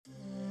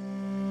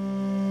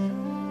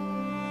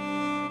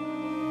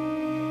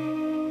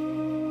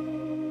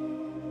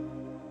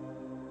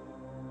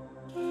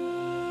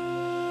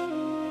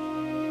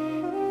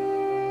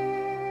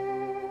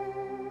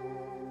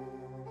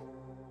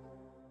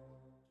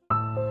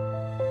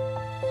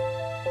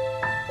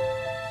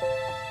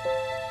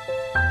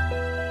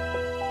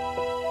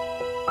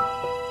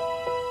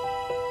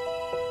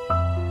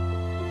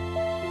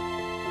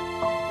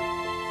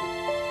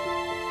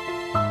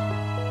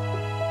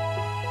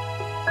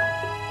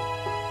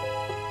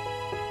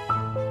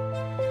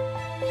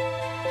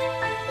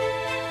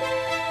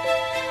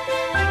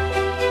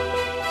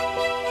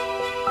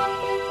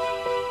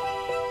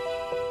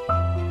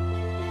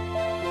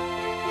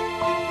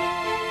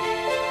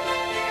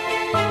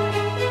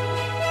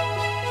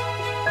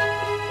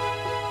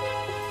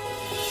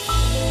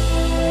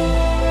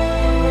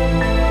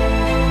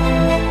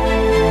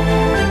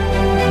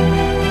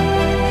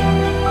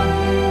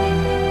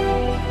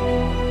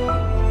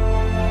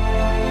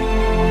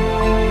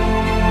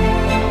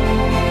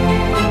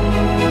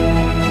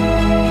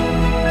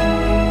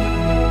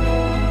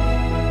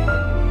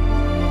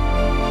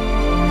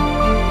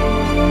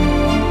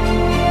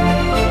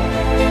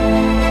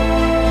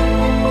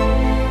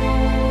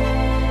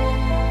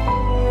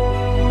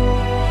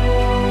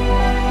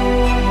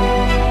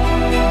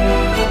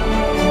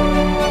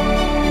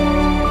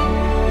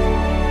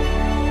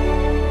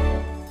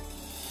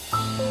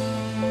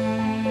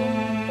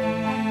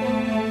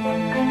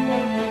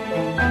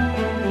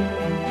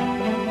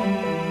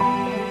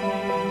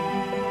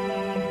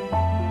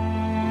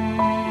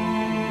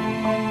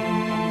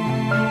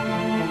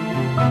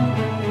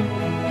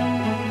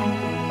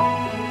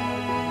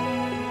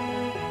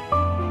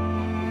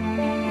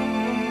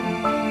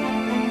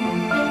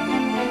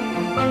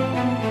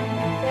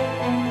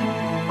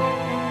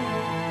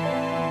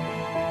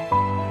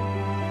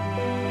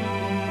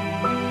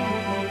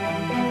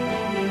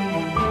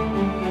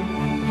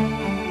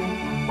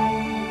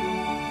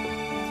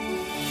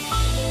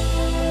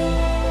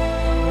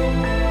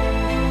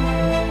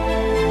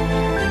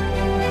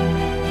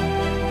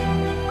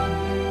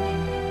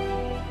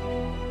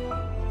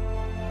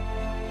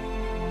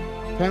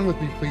Turn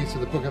with me, please, to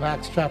the book of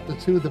Acts chapter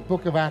 2. The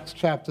book of Acts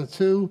chapter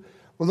 2,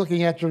 we're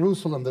looking at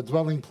Jerusalem, the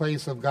dwelling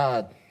place of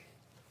God.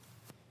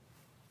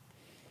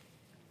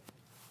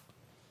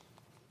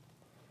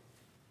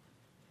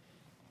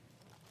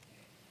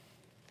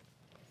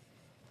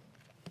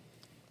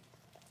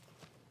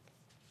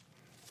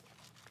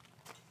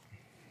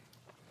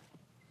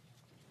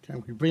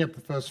 Can we bring up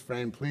the first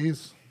frame,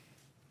 please?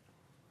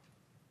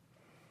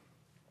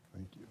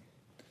 Thank you.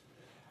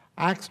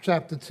 Acts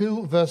chapter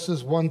 2,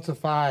 verses 1 to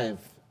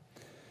 5.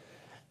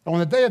 And when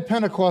the day of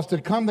Pentecost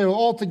had come, they were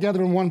all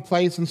together in one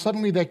place, and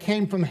suddenly there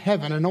came from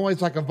heaven a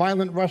noise like a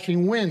violent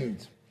rushing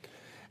wind,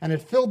 and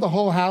it filled the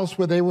whole house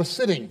where they were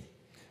sitting.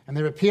 And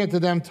there appeared to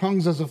them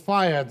tongues as of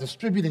fire,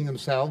 distributing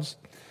themselves,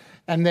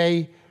 and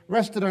they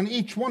rested on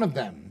each one of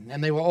them.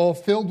 And they were all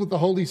filled with the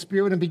Holy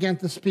Spirit and began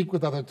to speak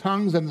with other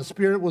tongues, and the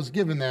Spirit was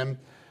given them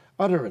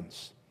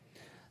utterance.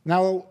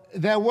 Now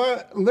there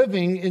were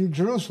living in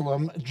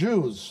Jerusalem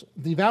Jews,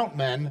 devout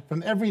men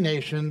from every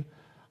nation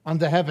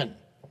under heaven.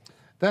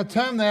 That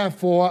term,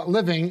 therefore,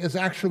 living, is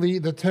actually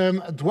the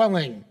term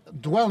dwelling,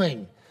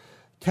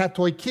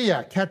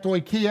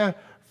 katoikia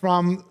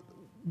from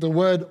the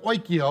word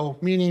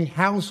oikio, meaning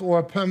house or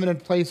a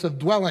permanent place of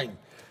dwelling.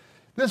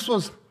 This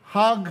was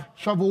Hag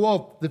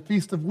Shavuot, the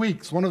Feast of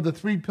Weeks, one of the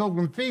three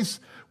pilgrim feasts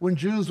when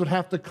Jews would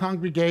have to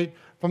congregate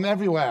from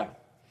everywhere.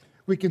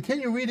 We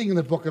continue reading in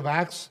the book of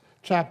Acts,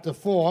 chapter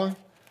 4,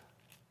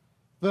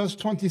 verse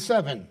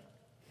 27.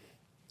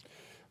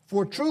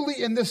 For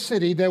truly in this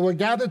city they were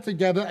gathered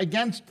together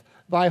against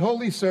thy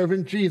holy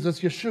servant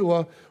Jesus,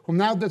 Yeshua, whom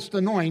thou didst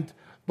anoint,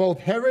 both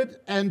Herod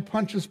and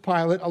Pontius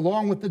Pilate,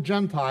 along with the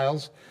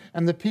Gentiles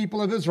and the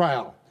people of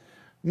Israel.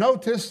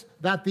 Notice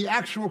that the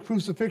actual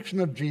crucifixion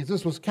of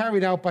Jesus was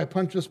carried out by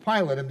Pontius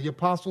Pilate. In the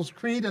Apostles'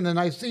 Creed and the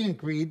Nicene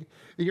Creed,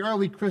 the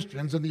early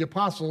Christians and the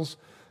Apostles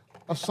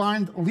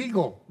assigned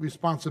legal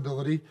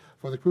responsibility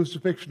for the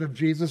crucifixion of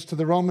Jesus to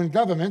the Roman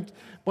government,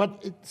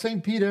 but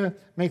St. Peter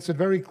makes it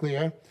very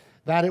clear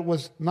that it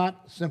was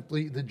not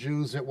simply the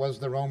Jews, it was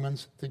the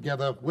Romans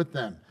together with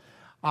them.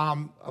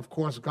 Of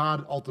course,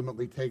 God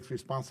ultimately takes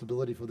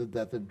responsibility for the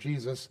death of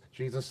Jesus.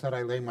 Jesus said,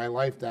 I lay my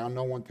life down,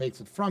 no one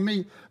takes it from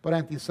me, but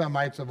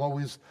anti-Semites have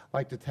always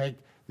liked to take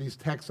these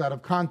texts out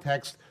of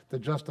context to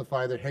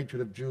justify their hatred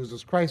of Jews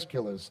as Christ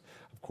killers.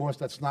 Of course,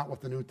 that's not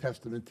what the New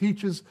Testament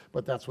teaches,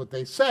 but that's what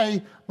they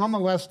say.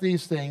 Nonetheless,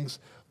 these things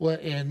were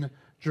in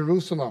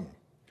Jerusalem.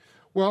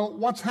 Well,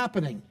 what's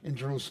happening in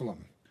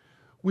Jerusalem?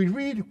 We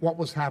read what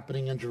was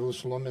happening in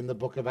Jerusalem in the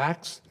book of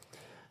Acts.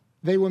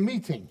 They were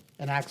meeting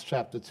in Acts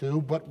chapter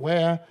 2, but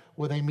where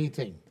were they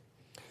meeting?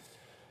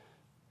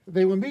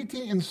 They were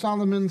meeting in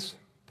Solomon's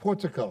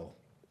portico.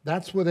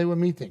 That's where they were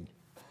meeting.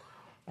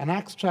 In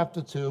Acts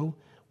chapter 2,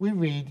 we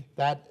read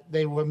that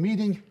they were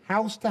meeting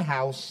house to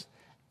house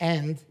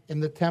and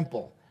in the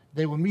temple.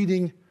 They were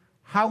meeting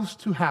house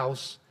to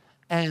house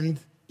and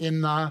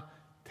in the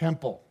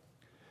temple.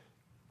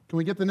 Can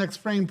we get the next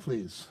frame,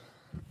 please?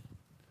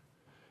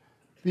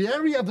 The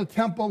area of the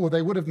temple where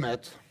they would have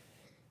met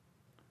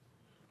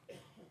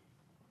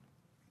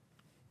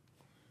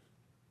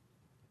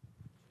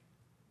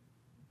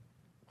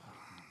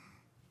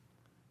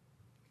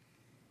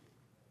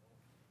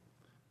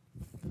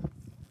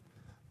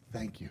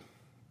Thank you.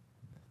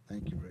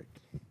 Thank you, Rick.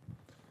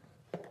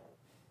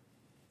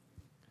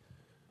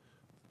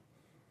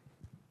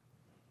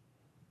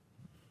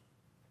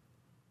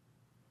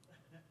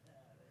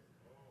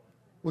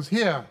 Was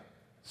here,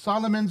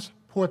 Solomon's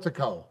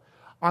portico.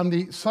 On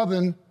the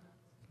southern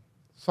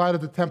side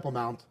of the Temple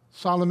Mount,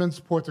 Solomon's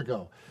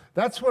portico.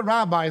 That's where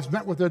rabbis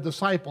met with their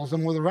disciples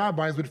and where the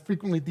rabbis would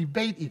frequently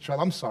debate each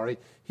other. I'm sorry,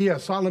 here,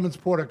 Solomon's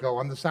portico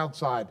on the south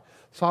side.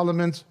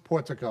 Solomon's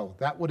portico,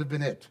 that would have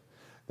been it.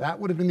 That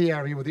would have been the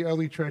area where the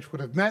early church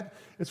would have met.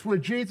 It's where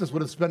Jesus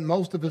would have spent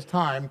most of his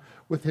time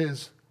with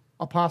his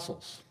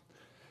apostles.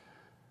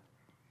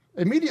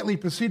 Immediately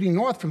proceeding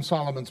north from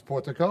Solomon's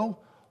portico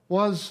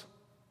was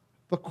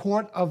the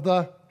court of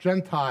the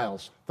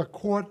Gentiles, the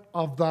court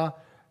of the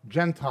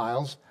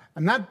Gentiles.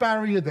 And that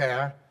barrier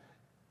there,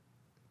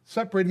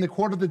 separating the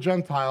court of the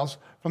Gentiles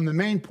from the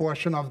main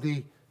portion of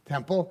the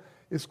temple,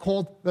 is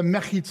called the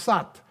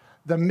Mechitzat,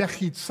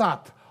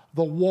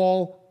 the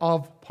wall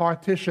of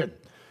partition.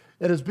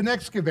 It has been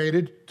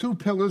excavated, 2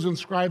 pillars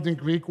inscribed in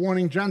Greek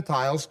warning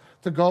Gentiles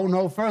to go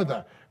no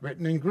further,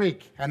 written in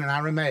Greek and in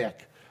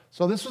Aramaic.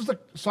 So this was the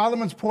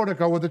Solomon's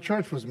portico where the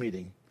church was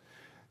meeting.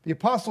 The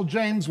Apostle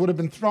James would have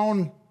been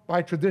thrown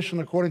by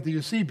tradition, according to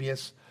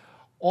Eusebius,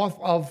 off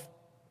of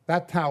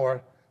that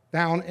tower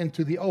down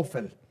into the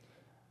Ophel.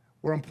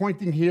 Where I'm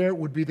pointing here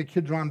would be the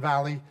Kidron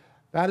Valley.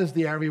 That is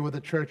the area where the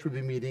church would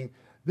be meeting.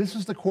 This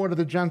is the court of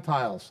the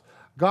Gentiles.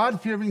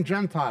 God-fearing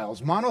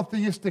Gentiles,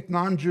 monotheistic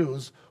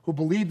non-Jews who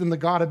believed in the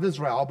God of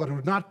Israel but who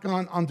had not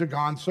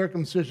undergone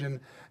circumcision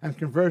and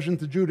conversion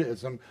to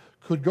Judaism,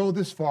 could go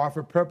this far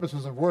for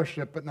purposes of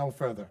worship but no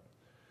further.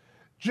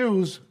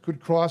 Jews could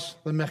cross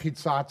the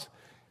Mechitzat,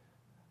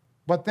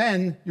 but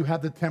then you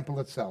had the temple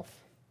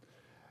itself.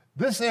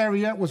 This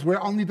area was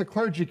where only the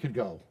clergy could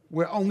go,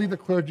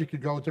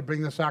 to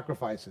bring the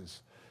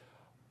sacrifices.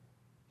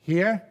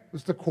 Here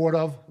was the court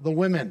of the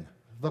women,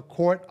 the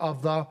court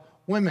of the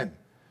women.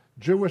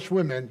 Jewish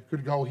women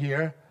could go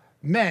here.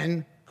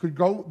 Men could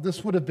go,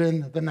 this would have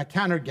been the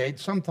Nicanor Gate.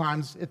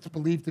 Sometimes it's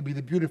believed to be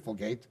the Beautiful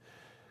Gate.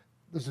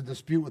 There's a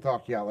dispute with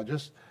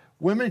archaeologists.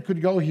 Women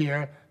could go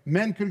here.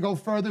 Men could go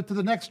further to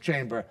the next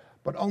chamber,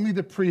 but only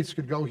the priests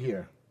could go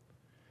here.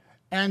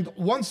 And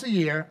once a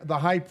year, the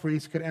high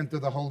priest could enter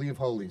the Holy of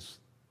Holies,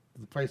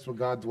 the place where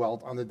God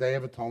dwelt on the Day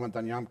of Atonement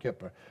on Yom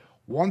Kippur.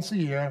 Once a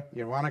year,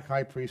 the Aaronic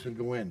high priest would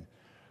go in.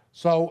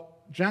 So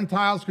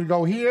Gentiles could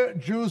go here,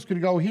 Jews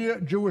could go here,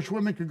 Jewish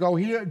women could go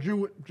here,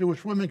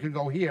 Jewish women could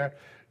go here,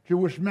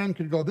 Jewish men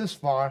could go this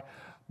far,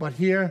 but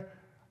here,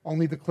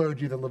 only the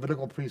clergy, the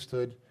Levitical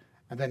priesthood,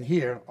 and then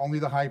here, only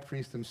the high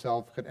priest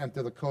himself could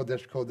enter the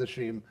Kodesh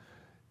Kodeshim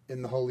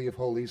in the Holy of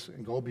Holies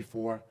and go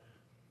before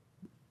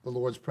the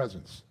Lord's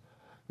presence.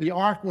 The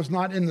ark was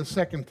not in the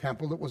second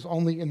temple, it was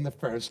only in the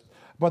first.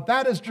 But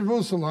that is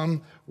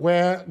Jerusalem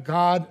where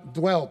God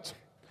dwelt,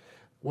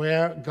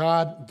 where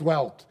God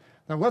dwelt.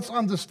 Now let's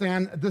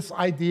understand this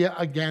idea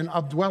again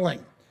of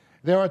dwelling.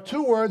 There are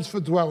two words for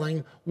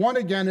dwelling. One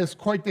again is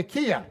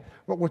koitekia,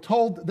 but we're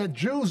told that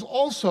Jews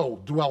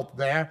also dwelt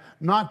there,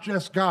 not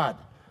just God.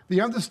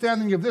 The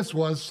understanding of this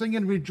was, sing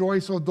and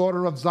rejoice, O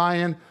daughter of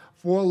Zion,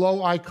 for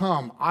lo I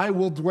come. I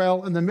will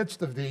dwell in the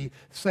midst of thee,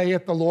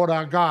 saith the Lord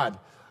our God.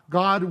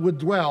 God would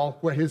dwell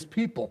where his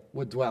people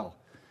would dwell.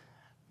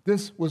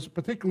 This was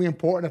particularly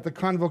important at the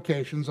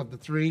convocations of the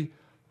three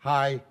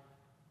high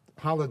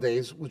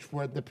holidays, which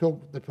were the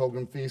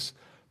pilgrim feasts,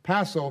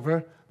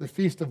 Passover, the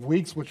Feast of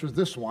Weeks, which was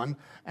this one,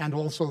 and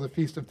also the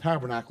Feast of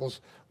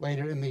Tabernacles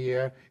later in the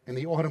year in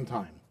the autumn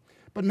time.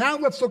 But now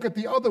let's look at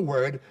the other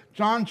word,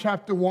 John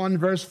chapter 1,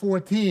 verse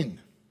 14.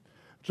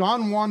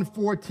 John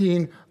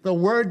 1:14, the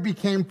Word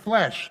became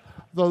flesh.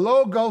 The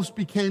Logos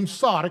became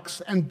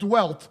sarx and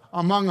dwelt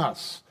among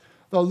us.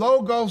 The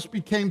Logos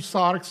became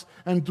sarx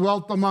and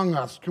dwelt among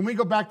us. Can we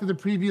go back to the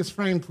previous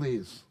frame,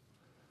 please?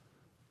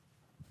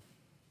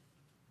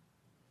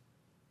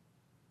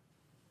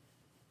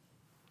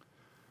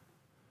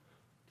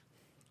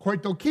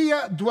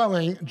 Koitokia,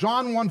 dwelling,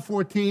 John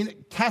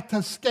 1:14,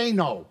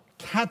 kataskeno,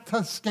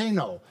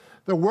 kataskeno.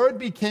 The Word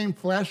became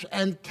flesh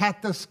and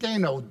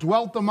kataskeno,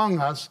 dwelt among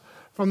us,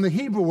 from the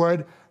Hebrew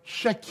word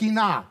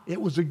Shekinah.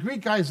 It was a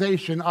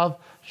Greekization of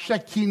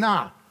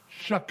Shekinah,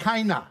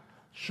 Shekinah,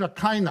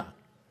 Shekinah.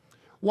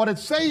 What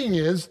it's saying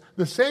is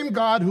the same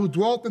God who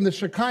dwelt in the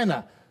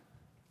Shekinah,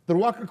 the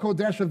Ruach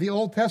HaKodesh of the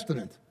Old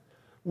Testament,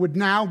 would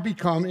now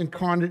become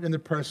incarnate in the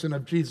person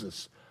of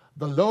Jesus.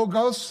 The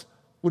Logos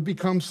would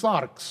become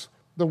sarx.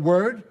 The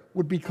Word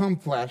would become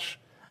flesh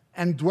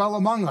and dwell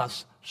among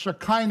us,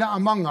 Shekinah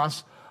among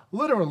us,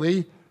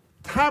 literally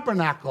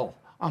tabernacle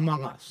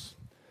among us.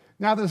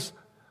 Now there's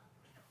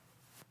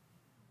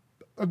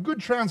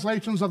good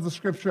translations of the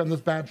scripture and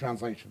there's bad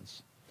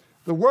translations.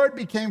 The Word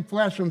became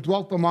flesh and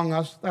dwelt among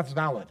us, that's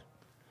valid.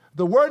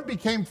 The Word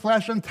became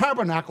flesh and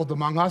tabernacled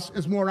among us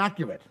is more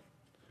accurate.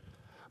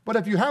 But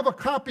if you have a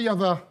copy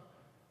of a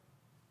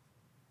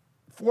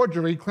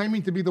forgery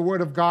claiming to be the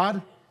Word of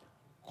God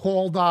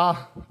called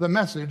The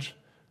Message,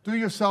 do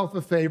yourself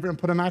a favor and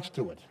put a match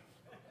to it.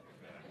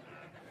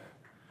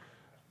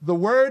 The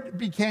Word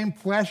became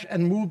flesh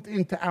and moved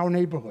into our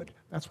neighborhood.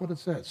 That's what it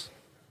says.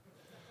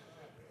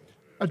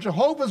 A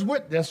Jehovah's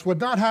Witness would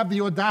not have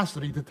the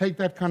audacity to take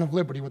that kind of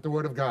liberty with the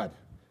Word of God.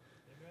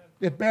 Amen.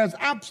 It bears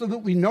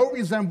absolutely no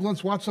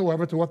resemblance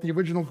whatsoever to what the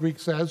original Greek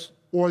says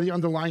or the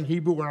underlying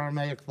Hebrew or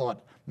Aramaic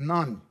thought.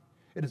 None.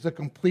 It is a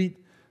complete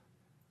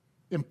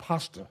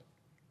impostor.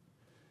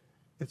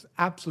 It's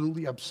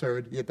absolutely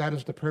absurd, yet that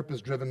is the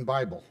purpose-driven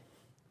Bible.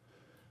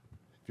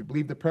 If you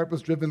believe the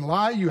purpose-driven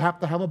lie, you have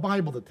to have a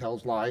Bible that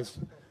tells lies.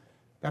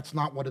 That's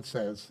not what it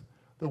says.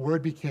 The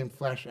Word became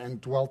flesh and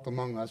dwelt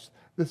among us.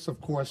 This, of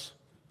course,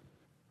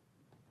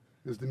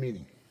 is the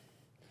meaning.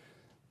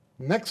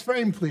 Next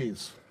frame,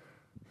 please.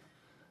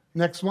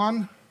 Next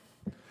one.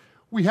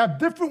 We have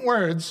different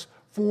words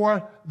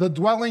for the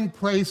dwelling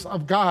place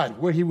of God,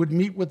 where he would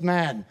meet with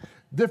man.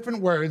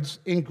 Different words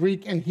in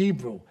Greek and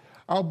Hebrew.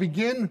 I'll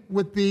begin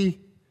with the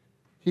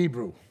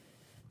Hebrew.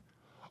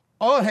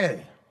 Ohel,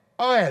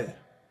 ohel,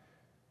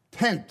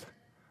 tent,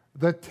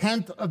 the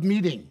tent of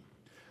meeting.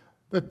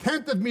 The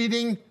tent of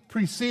meeting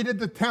preceded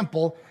the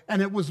temple,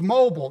 and it was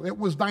mobile, it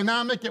was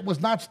dynamic, it was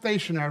not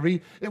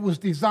stationary, it was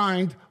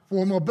designed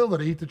for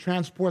mobility to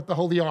transport the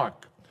Holy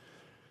Ark.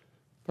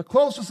 The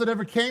closest it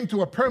ever came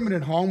to a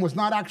permanent home was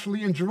not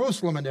actually in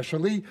Jerusalem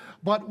initially,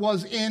 but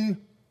was in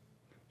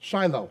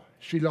Shiloh,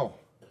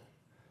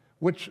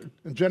 which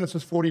in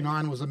Genesis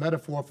 49 was a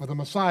metaphor for the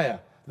Messiah.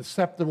 The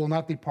scepter will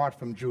not depart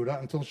from Judah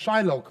until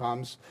Shiloh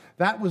comes.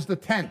 That was the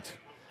tent.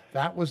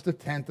 That was the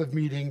tent of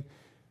meeting,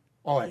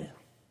 Oi.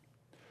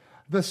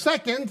 The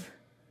second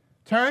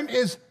term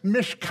is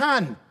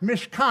Mishkan.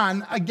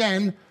 Mishkan,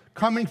 again,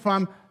 coming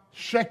from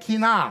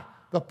Shekinah,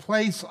 the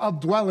place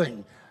of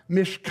dwelling.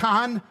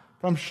 Mishkan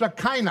from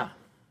Shekinah.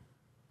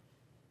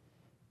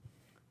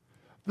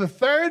 The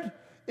third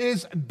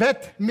is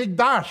Bet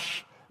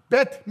Migdash.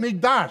 Bet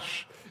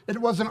Migdash. It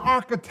was an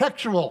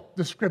architectural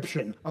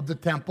description of the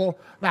temple,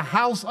 the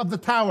house of the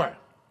tower.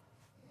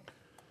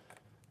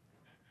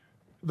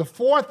 The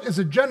fourth is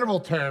a general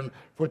term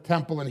for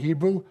temple in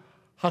Hebrew,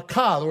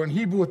 hakal, or in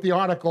Hebrew with the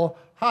article,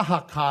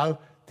 hahakal,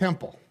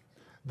 temple.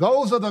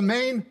 Those are the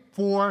main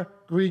four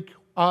Greek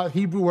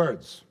Hebrew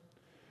words.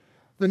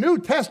 The New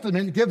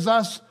Testament gives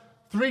us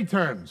three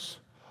terms.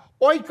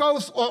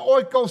 Oikos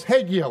or oikos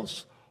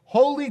hagios,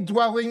 holy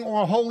dwelling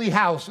or holy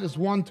house, is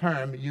one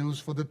term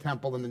used for the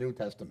temple in the New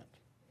Testament.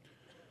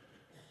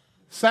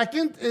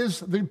 Second is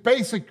the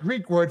basic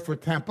Greek word for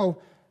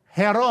temple,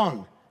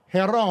 heron.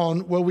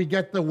 Heron, where we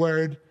get the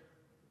word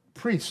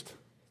priest.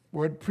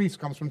 Word priest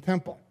comes from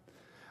temple.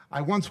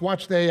 I once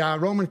watched a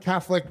Roman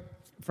Catholic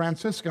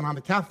Franciscan on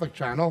the Catholic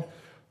channel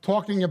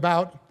talking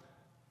about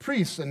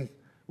priests, and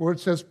where it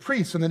says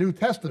priest in the New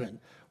Testament.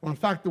 Well, in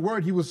fact, the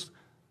word he was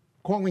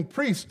calling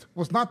priest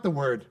was not the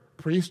word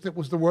priest, it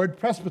was the word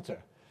presbyter.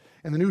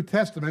 In the New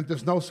Testament,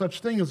 there's no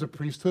such thing as a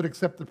priesthood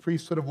except the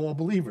priesthood of all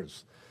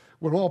believers.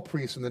 We're all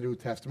priests in the New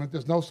Testament.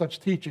 There's no such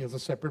teaching as a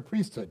separate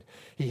priesthood.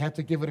 He had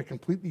to give it a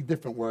completely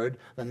different word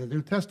than the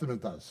New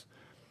Testament does.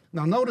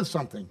 Now notice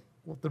something.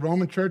 What the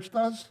Roman Church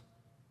does,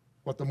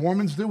 what the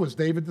Mormons do, as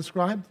David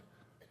described,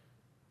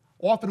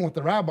 often what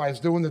the rabbis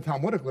do in the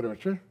Talmudic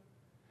literature,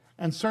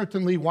 and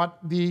certainly what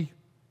the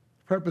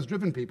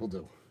purpose-driven people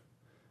do.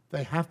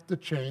 They have to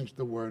change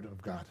the Word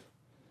of God.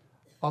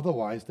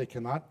 Otherwise, they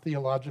cannot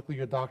theologically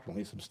or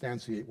doctrinally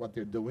substantiate what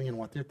they're doing and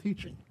what they're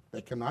teaching.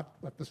 They cannot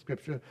let the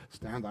Scripture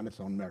stand on its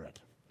own merit.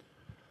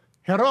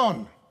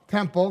 Heron,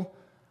 temple.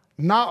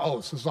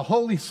 Naos is a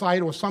holy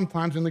site, or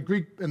sometimes in the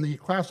Greek, in the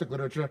classic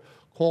literature,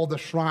 called a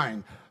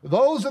shrine.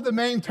 Those are the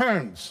main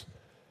terms.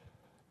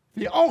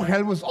 The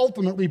Ohel was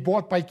ultimately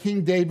brought by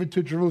King David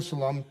to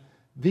Jerusalem.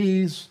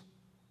 These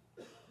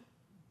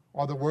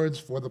are the words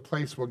for the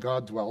place where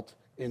God dwelt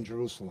in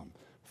Jerusalem.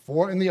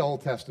 4 in the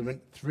Old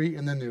Testament, 3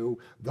 in the New.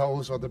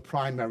 Those are the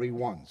primary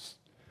ones.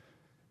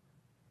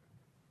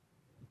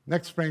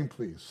 Next frame,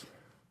 please.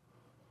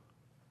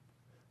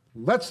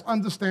 Let's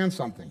understand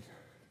something.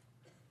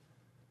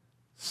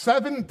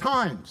 7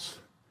 times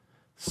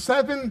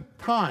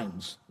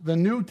the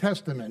New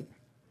Testament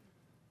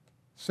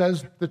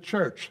says the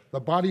church, the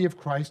body of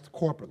Christ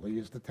corporately,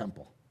 is the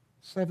temple.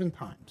 7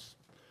 times.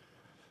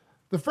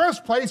 The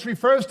first place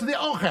refers to the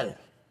Ohel,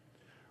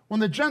 when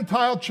the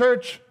Gentile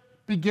church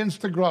begins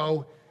to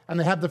grow, and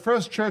they have the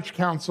first church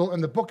council in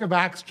the book of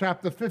Acts,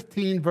 chapter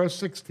 15, verse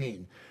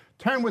 16.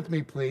 Turn with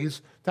me,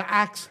 please, to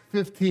Acts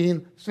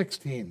 15,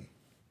 16.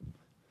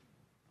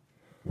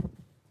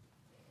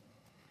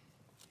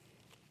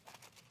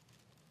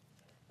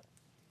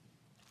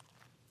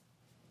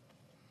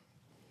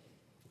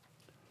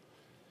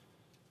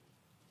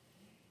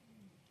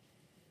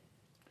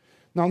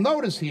 Now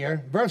notice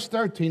here, verse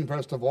 13,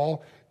 first of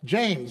all,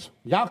 James,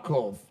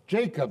 Yaakov,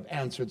 Jacob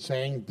answered,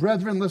 saying,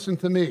 Brethren, listen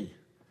to me.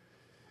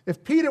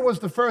 If Peter was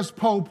the first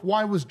pope,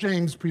 why was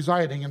James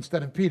presiding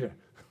instead of Peter?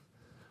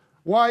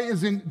 Why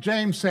isn't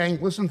James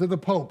saying, listen to the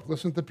pope,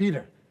 listen to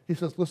Peter? He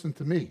says, listen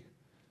to me.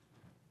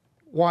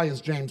 Why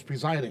is James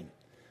presiding?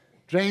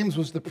 James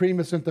was the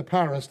primus inter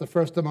pares, the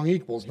first among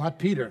equals, not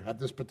Peter at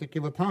this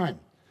particular time.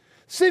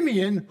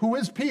 Simeon, who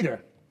is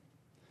Peter,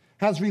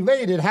 has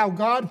related how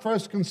God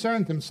first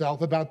concerned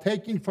himself about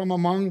taking from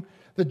among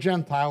the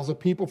Gentiles a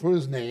people for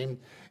his name,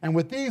 and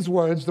with these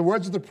words, the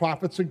words of the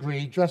prophets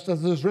agree, just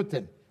as it is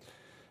written.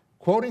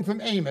 Quoting from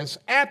Amos,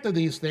 after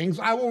these things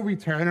I will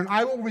return, and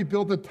I will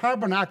rebuild the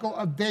tabernacle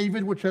of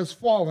David which has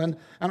fallen,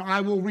 and I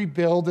will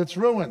rebuild its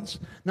ruins.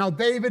 Now,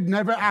 David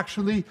never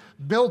actually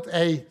built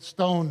a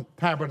stone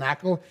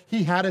tabernacle.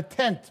 He had a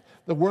tent.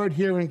 The word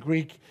here in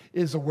Greek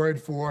is a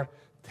word for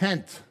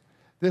tent.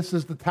 This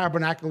is the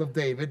tabernacle of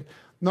David.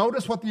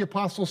 Notice what the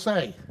apostles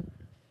say.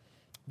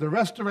 The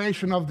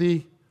restoration of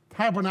the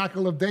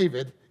tabernacle of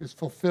David is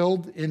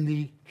fulfilled in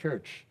the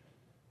church.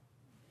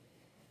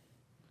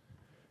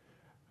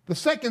 The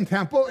second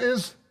temple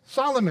is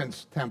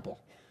Solomon's temple,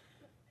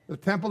 the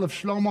temple of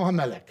Shlomo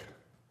HaMelech.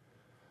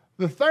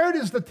 The third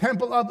is the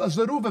temple of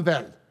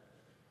Zerubbabel,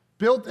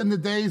 built in the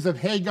days of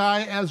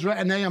Haggai, Ezra,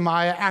 and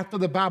Nehemiah after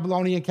the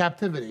Babylonian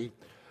captivity.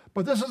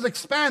 But this is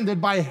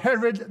expanded by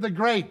Herod the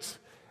Great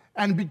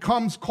and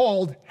becomes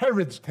called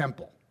Herod's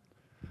temple.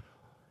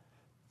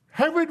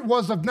 Herod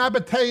was of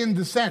Nabatean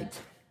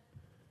descent,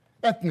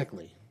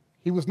 ethnically.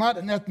 He was not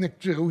an ethnic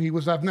Jew. He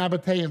was of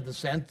Nabatean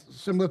descent,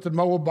 similar to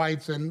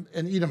Moabites and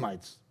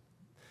Edomites.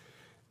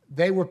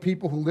 They were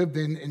people who lived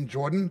in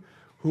Jordan,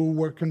 who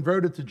were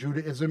converted to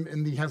Judaism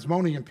in the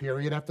Hasmonean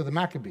period after the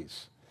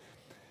Maccabees.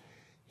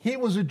 He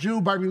was a Jew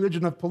by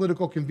religion of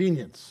political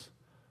convenience.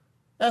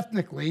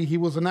 Ethnically, he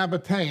was a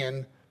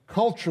Nabatean.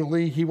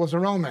 Culturally, he was a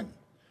Roman.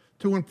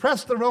 To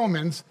impress the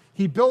Romans,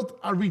 he built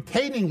a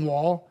retaining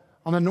wall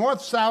on the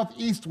north, south,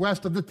 east,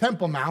 west of the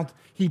Temple Mount.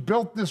 He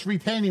built this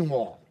retaining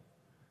wall.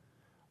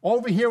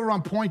 Over here where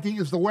I'm pointing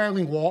is the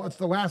Wailing Wall. It's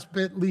the last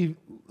bit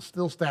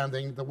still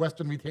standing, the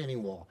western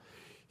retaining wall.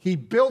 He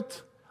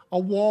built a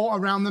wall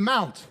around the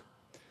mount,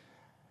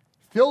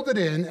 filled it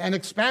in, and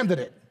expanded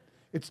it.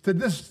 It's to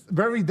this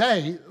very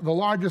day the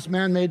largest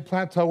man-made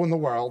plateau in the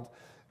world.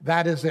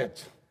 That is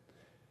it.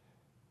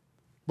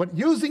 But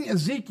using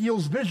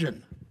Ezekiel's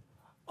vision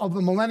of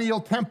the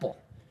millennial temple,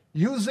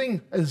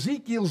 using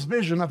Ezekiel's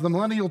vision of the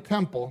millennial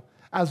temple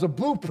as a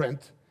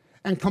blueprint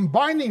and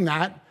combining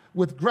that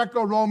with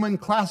Greco-Roman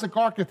classic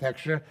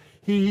architecture,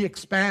 he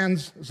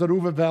expands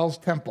Zerubbabel's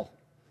temple,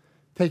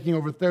 taking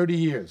over 30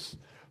 years.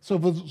 So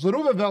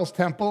Zerubbabel's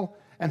temple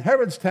and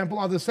Herod's temple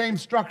are the same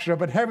structure,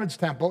 but Herod's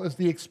temple is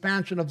the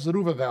expansion of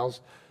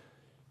Zerubbabel's,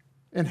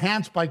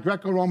 enhanced by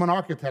Greco-Roman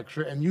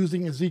architecture and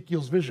using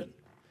Ezekiel's vision.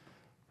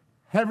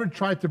 Herod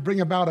tried to bring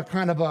about a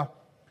kind of a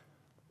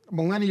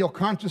millennial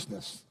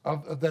consciousness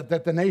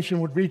that the nation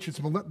would reach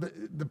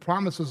the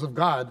promises of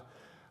God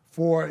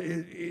for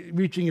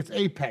reaching its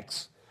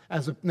apex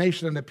as a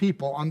nation and a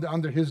people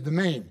under his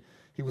domain.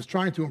 He was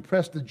trying to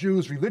impress the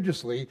Jews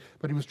religiously,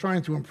 but he was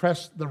trying to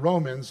impress the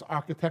Romans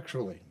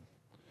architecturally.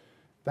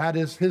 That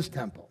is his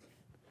temple.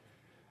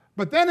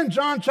 But then in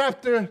John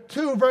chapter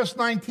 2, verse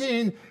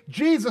 19,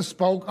 Jesus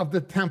spoke of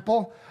the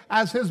temple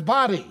as his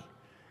body.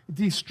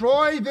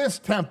 Destroy this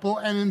temple,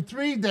 and in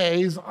 3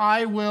 days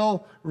I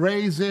will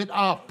raise it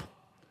up.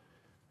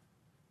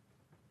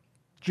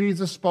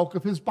 Jesus spoke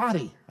of his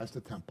body as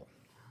the temple.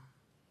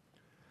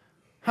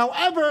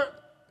 However,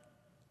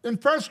 in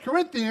 1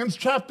 Corinthians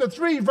chapter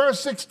 3, verse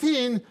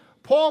 16,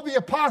 Paul the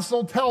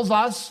Apostle tells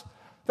us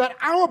that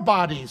our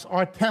bodies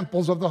are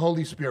temples of the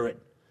Holy Spirit.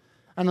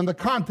 And in the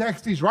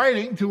context, he's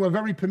writing to a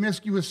very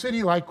promiscuous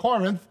city like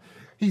Corinth.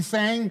 He's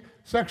saying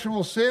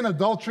sexual sin,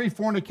 adultery,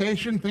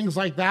 fornication, things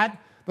like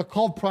that, the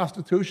cult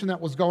prostitution that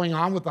was going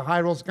on with the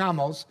Hyros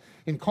Gamos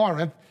in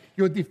Corinth,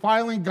 you're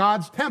defiling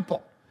God's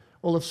temple.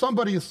 Well, if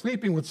somebody is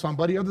sleeping with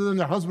somebody other than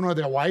their husband or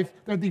their wife,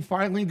 they're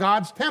defiling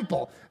God's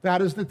temple.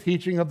 That is the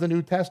teaching of the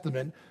New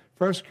Testament,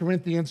 1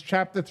 Corinthians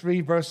chapter 3,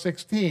 verse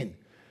 16.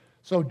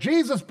 So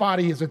Jesus'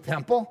 body is a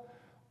temple,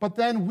 but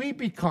then we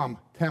become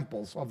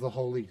temples of the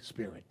Holy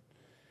Spirit.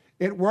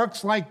 It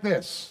works like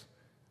this.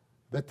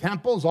 The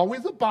temple is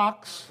always a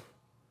box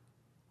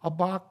in a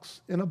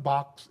box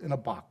in a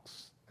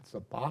box. It's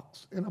a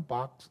box in a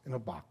box in a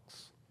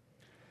box.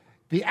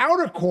 The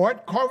outer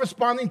court,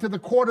 corresponding to the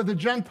court of the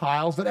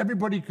Gentiles that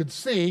everybody could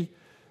see,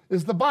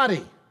 is the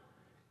body.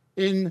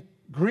 In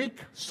Greek,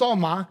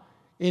 soma,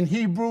 in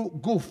Hebrew,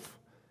 guf.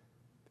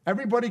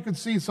 Everybody could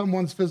see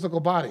someone's physical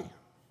body,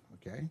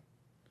 okay?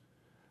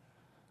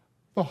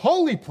 The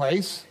holy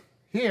place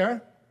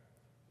here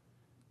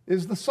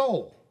is the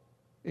soul.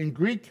 In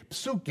Greek,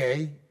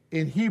 psuke,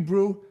 in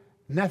Hebrew,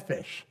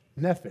 nephesh,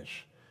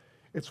 nephesh.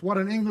 It's what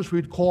in English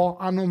we'd call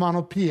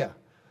onomatopoeia.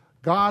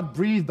 God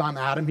breathed on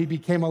Adam, he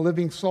became a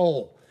living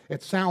soul.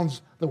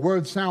 The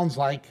word sounds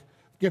like,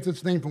 gets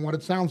its name from what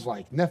it sounds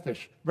like,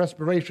 nephesh,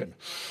 respiration.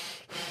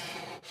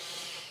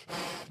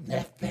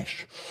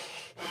 Nephesh.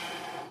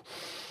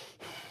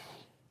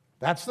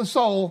 That's the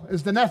soul,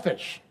 is the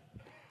nephesh.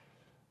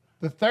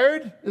 The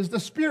third is the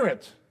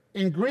spirit.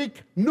 In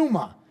Greek,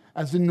 pneuma,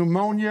 as in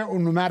pneumonia or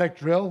pneumatic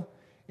drill.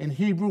 In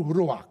Hebrew,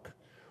 ruach.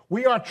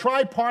 We are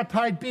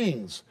tripartite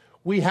beings.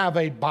 We have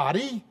a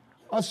body,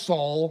 a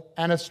soul,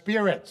 and a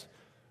spirit.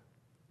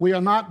 We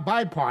are not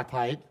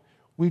bipartite.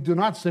 We do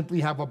not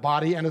simply have a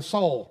body and a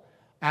soul,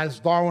 as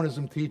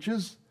Darwinism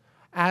teaches,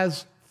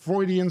 as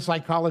Freudian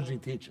psychology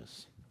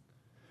teaches.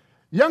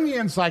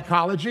 Jungian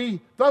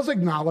psychology does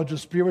acknowledge a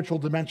spiritual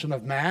dimension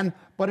of man,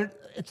 but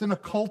it's an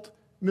occult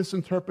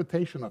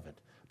misinterpretation of it,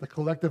 the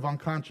collective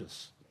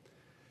unconscious.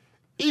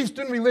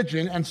 Eastern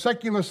religion and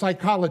secular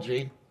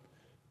psychology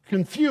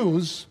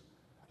confuse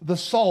the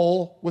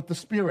soul with the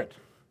spirit.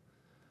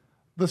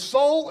 The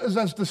soul is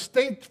as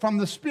distinct from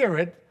the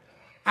spirit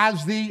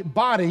as the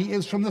body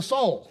is from the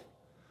soul.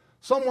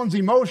 Someone's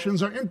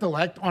emotions or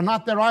intellect are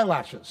not their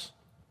eyelashes.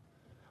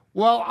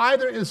 Well,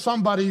 either is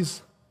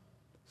somebody's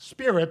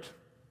spirit,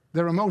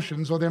 their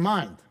emotions, or their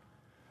mind.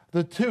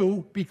 The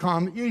two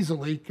become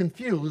easily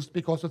confused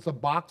because it's a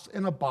box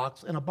in a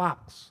box in a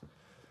box.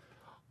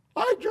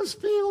 I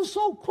just feel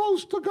so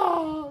close to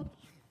God.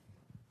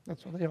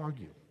 That's how they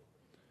argue.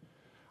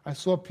 I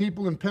saw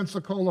people in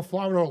Pensacola,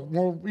 Florida, or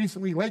more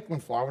recently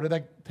Lakeland, Florida,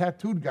 that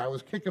tattooed guy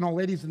was kicking old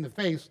ladies in the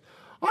face.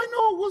 I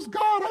know it was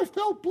God. I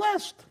felt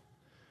blessed.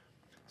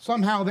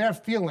 Somehow their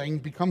feeling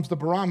becomes the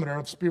barometer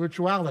of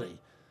spirituality.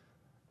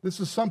 This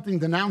is something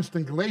denounced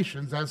in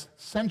Galatians as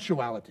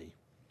sensuality.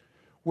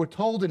 We're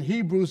told in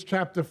Hebrews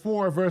chapter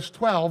 4, verse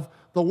 12,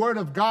 the word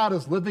of God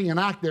is living and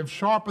active,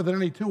 sharper than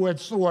any two-edged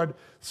sword,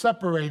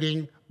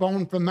 separating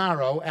bone from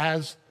marrow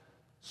as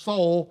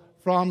soul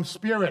from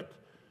spirit.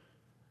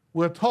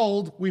 We're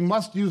told we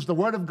must use the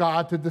word of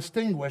God to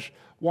distinguish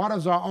what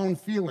is our own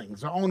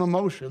feelings, our own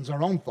emotions,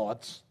 our own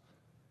thoughts,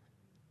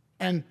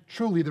 and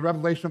truly the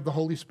revelation of the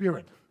Holy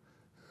Spirit.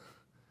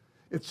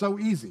 It's so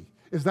easy.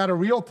 Is that a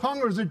real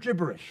tongue or is it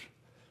gibberish?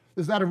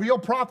 Is that a real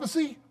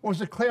prophecy or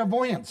is it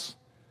clairvoyance?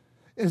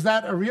 Is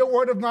that a real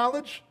word of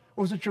knowledge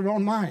or is it your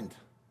own mind?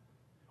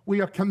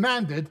 We are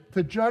commanded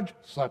to judge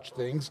such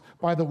things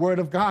by the word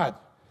of God.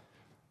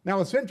 Now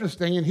it's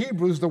interesting, in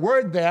Hebrews, the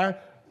word there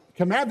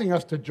commanding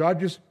us to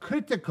judge is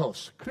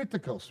kritikos.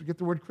 Kritikos, we get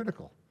the word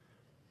critical.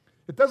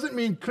 It doesn't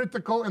mean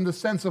critical in the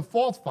sense of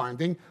fault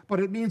finding,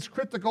 but it means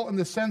critical in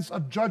the sense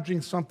of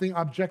judging something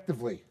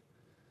objectively.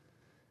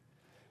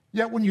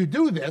 Yet when you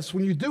do this,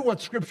 when you do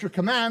what Scripture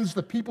commands,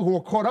 the people who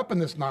are caught up in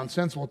this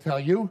nonsense will tell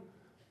you,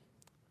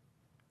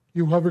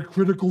 you have a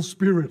critical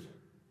spirit.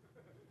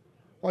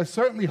 Well, I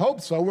certainly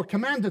hope so. We're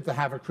commanded to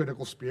have a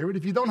critical spirit.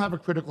 If you don't have a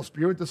critical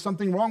spirit, there's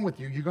something wrong with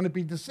you. You're going to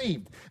be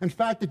deceived. In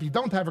fact, if you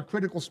don't have a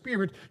critical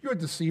spirit, you're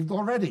deceived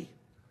already.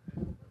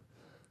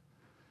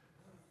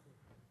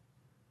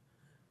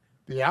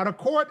 The outer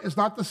court is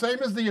not the same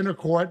as the inner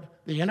court.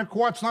 The inner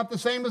court's not the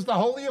same as the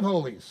Holy of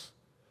Holies.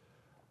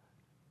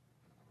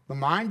 The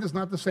mind is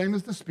not the same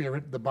as the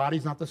spirit. The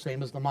body's not the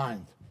same as the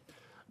mind.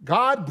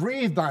 God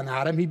breathed on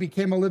Adam. He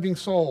became a living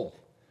soul.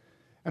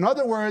 In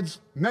other words,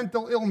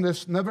 mental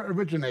illness never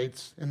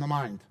originates in the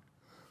mind.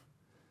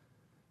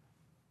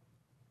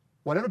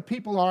 Whatever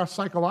people are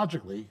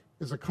psychologically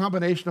is a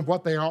combination of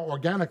what they are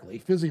organically,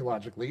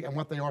 physiologically, and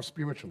what they are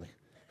spiritually.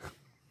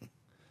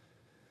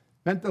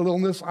 Mental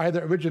illness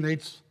either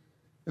originates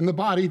in the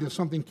body, there's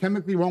something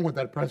chemically wrong with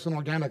that person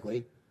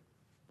organically,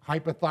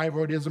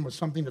 hypothyroidism or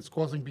something that's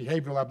causing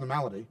behavioral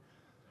abnormality,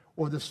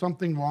 or there's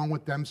something wrong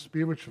with them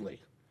spiritually,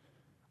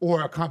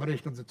 or a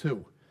combination of the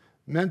two.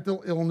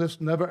 Mental illness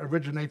never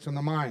originates in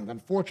the mind.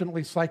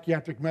 Unfortunately,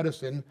 psychiatric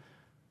medicine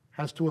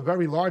has to a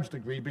very large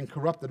degree been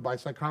corrupted by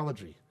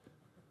psychology.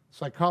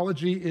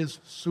 Psychology is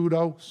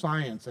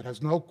pseudoscience. It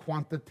has no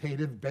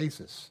quantitative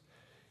basis.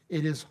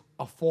 It is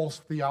a false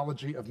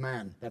theology of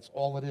man. That's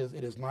all it is.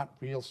 It is not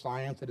real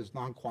science. It is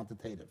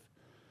non-quantitative.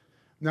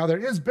 Now, there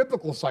is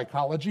biblical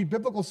psychology.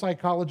 Biblical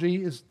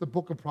psychology is the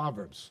book of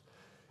Proverbs.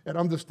 It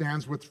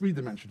understands we're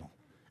three-dimensional.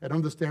 It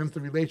understands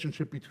the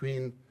relationship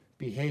between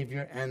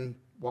behavior and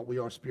what we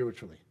are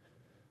spiritually.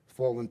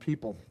 Fallen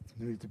people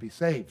who need to be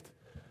saved.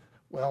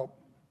 Well,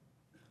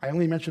 I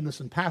only mention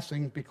this in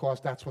passing because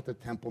that's what the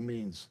temple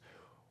means.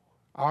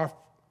 Our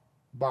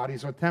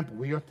bodies are temple.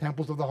 We are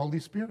temples of the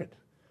Holy Spirit.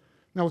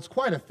 Now, it's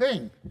quite a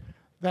thing.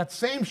 That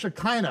same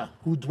Shekinah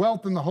who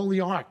dwelt in the Holy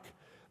Ark,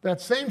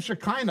 that same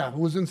Shekinah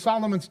who was in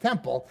Solomon's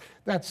temple,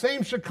 that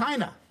same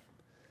Shekinah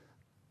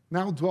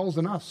now dwells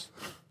in us.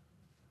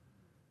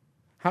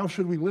 How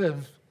should we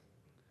live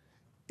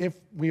if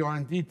we are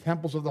indeed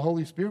temples of the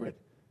Holy Spirit?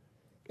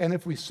 And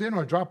if we sin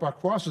or drop our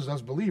crosses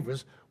as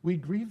believers, we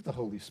grieve the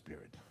Holy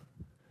Spirit.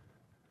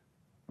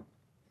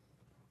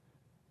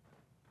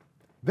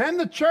 Then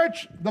the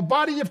church, the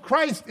body of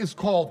Christ, is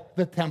called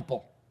the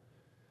temple.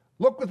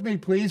 Look with me,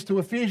 please, to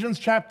Ephesians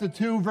chapter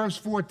 2, verse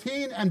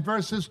 14 and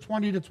verses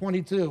 20 to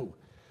 22.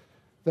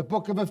 The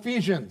book of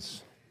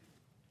Ephesians.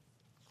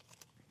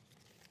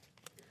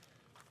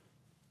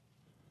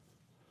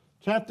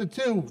 Chapter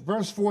 2,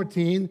 verse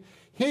 14.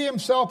 He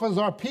himself is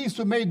our peace,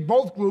 who made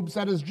both groups,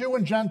 that is Jew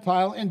and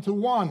Gentile, into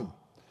one,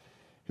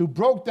 who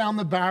broke down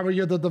the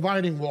barrier, the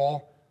dividing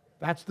wall.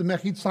 That's the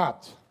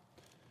mechitzat.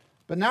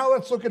 But now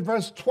let's look at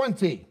verse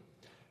 20.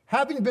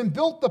 Having been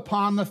built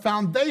upon the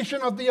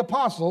foundation of the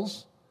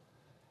apostles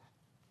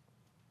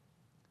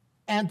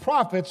and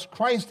prophets,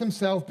 Christ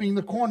himself being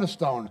the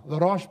cornerstone, the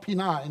Rosh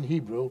Pinah in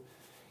Hebrew,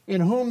 in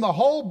whom the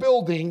whole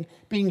building,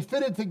 being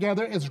fitted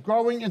together, is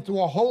growing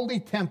into a holy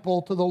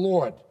temple to the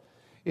Lord,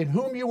 in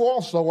whom you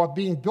also are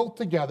being built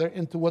together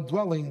into a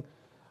dwelling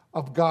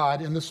of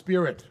God in the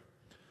Spirit.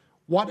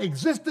 What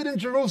existed in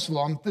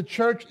Jerusalem, the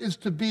church is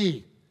to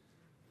be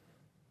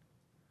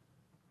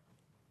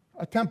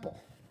a temple.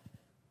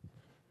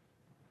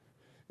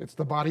 It's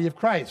the body of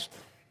Christ.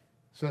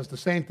 It says the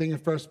same thing in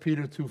 1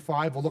 Peter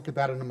 2:5. We'll look at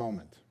that in a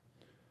moment.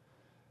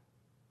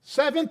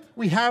 Seventh,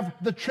 we have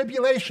the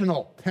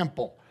tribulational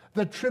temple.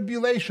 The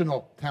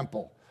tribulational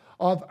temple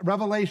of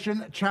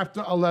Revelation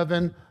chapter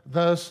 11,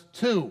 verse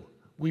 2.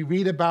 We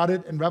read about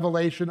it in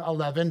Revelation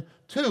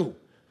 11:2.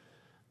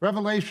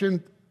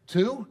 Revelation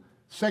 2,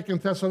 2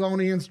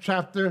 Thessalonians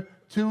chapter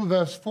 2,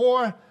 verse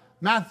 4,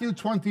 Matthew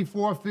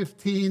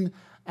 24:15,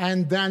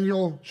 and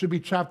Daniel should be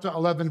chapter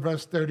 11,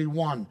 verse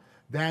 31.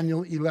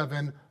 Daniel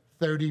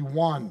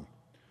 11:31.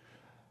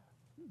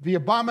 The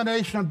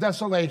abomination of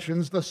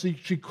desolations, the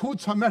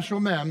Shikutz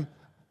HaMeshomem,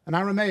 an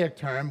Aramaic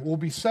term, will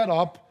be set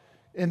up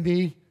in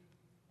the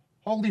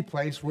holy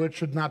place where it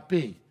should not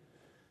be.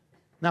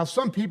 Now,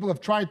 some people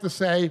have tried to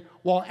say,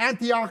 well,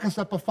 Antiochus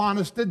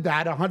Epiphanes did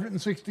that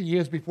 160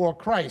 years before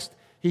Christ.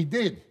 He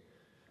did.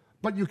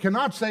 But you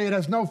cannot say it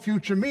has no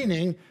future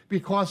meaning,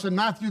 because in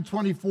Matthew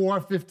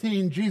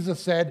 24:15, Jesus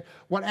said,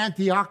 what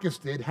Antiochus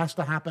did has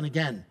to happen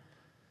again.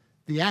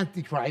 The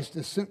Antichrist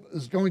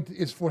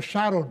is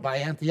foreshadowed by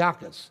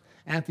Antiochus.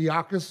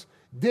 Antiochus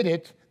did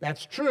it,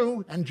 that's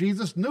true, and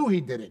Jesus knew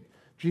he did it.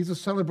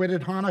 Jesus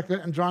celebrated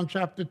Hanukkah in John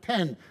chapter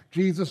 10.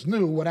 Jesus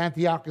knew what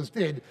Antiochus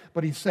did,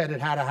 but he said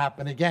it had to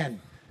happen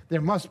again.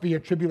 There must be a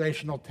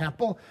tribulational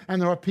temple,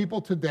 and there are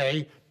people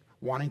today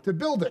wanting to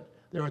build it.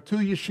 There are 2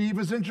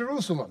 yeshivas in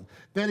Jerusalem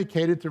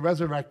dedicated to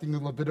resurrecting the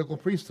Levitical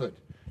priesthood.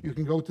 You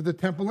can go to the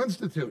Temple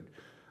Institute.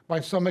 By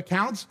some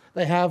accounts,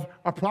 they have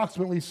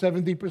approximately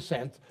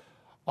 70%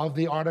 of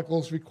the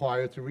articles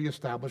required to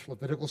reestablish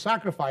Levitical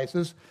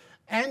sacrifices.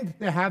 And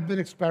there have been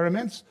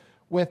experiments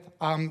with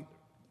mitochondrial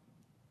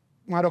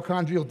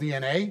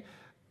DNA.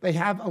 They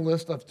have a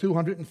list of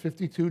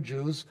 252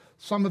 Jews,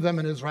 some of them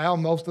in Israel,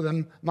 most of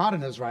them not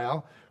in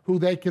Israel, who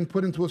they can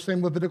put into a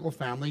same Levitical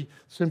family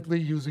simply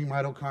using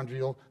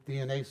mitochondrial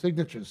DNA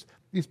signatures.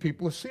 These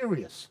people are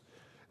serious.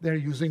 They're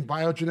using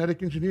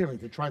biogenetic engineering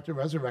to try to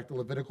resurrect the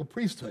Levitical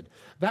priesthood.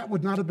 That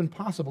would not have been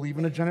possible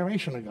even a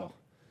generation ago.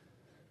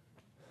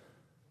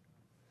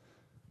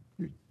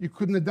 You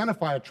couldn't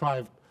identify a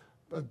tribe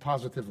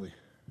positively.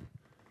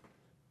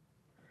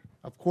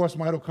 Of course,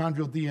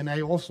 mitochondrial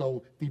DNA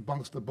also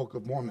debunks the Book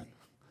of Mormon.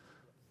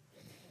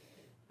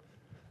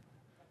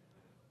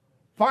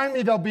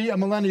 Finally, there'll be a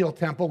millennial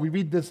temple. We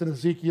read this in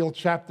Ezekiel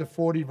chapter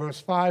 40, verse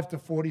 5 to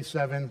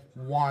 47,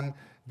 1.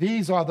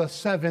 These are the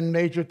 7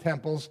 major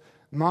temples,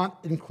 not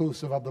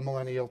inclusive of the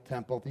millennial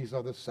temple. These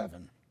are the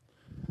 7.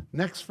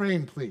 Next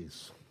frame,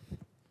 please.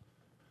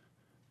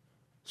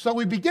 So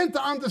we begin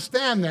to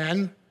understand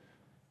then,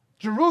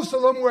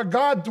 Jerusalem, where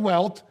God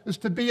dwelt, is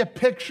to be a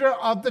picture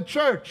of the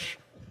church.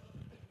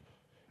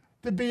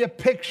 To be a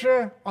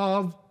picture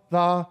of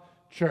the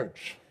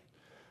church.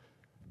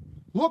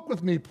 Look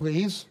with me,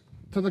 please,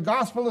 to the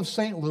Gospel of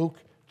St. Luke,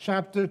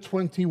 chapter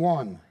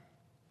 21.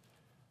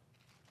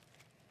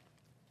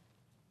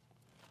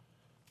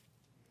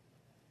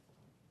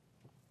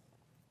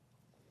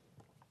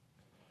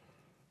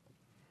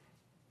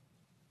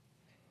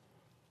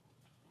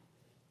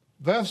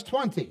 Verse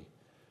 20,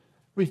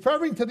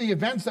 referring to the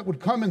events that would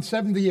come in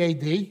 70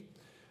 AD,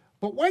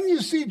 but when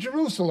you see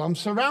Jerusalem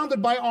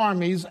surrounded by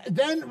armies,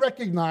 then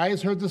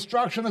recognize her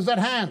destruction is at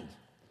hand.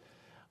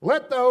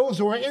 Let those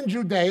who are in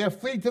Judea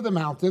flee to the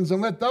mountains,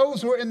 and let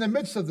those who are in the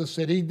midst of the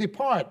city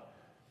depart.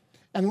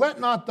 And let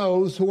not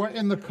those who are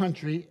in the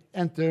country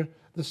enter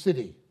the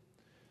city.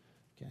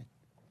 Okay.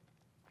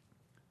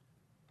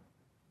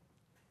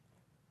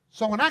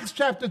 So in Acts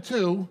chapter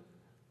 2,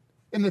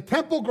 in the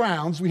temple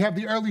grounds, we have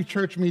the early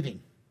church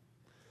meeting.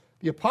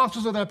 The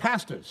apostles are their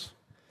pastors.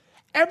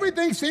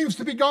 Everything seems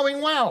to be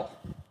going well,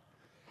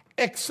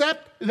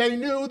 except they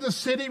knew the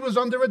city was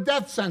under a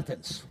death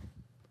sentence.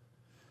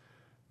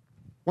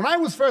 When I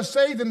was first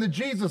saved in the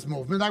Jesus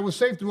movement, I was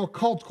saved through a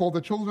cult called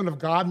the Children of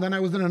God, and then I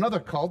was in another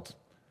cult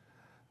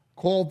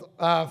called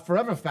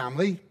Forever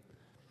Family.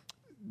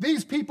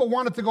 These people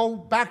wanted to go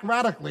back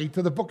radically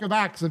to the book of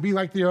Acts and be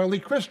like the early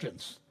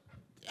Christians.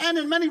 And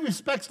in many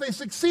respects, they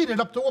succeeded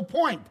up to a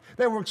point.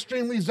 They were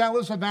extremely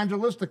zealous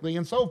evangelistically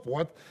and so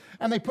forth,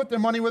 and they put their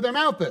money where their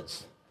mouth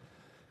is.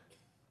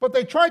 But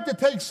they tried to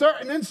take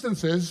certain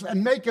instances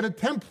and make it a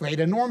template,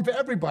 a norm for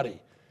everybody.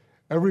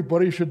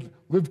 Everybody should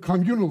live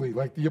communally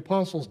like the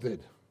apostles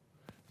did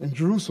in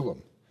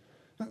Jerusalem.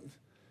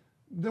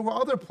 There were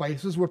other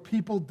places where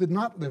people did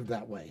not live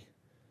that way.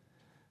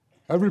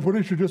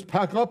 Everybody should just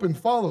pack up and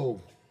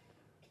follow.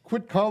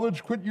 Quit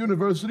college, quit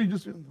university.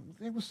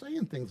 They were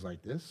saying things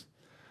like this.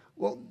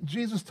 Well,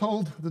 Jesus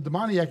told the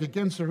demoniac at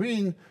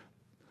Gennesaret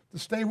to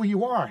stay where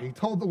you are. He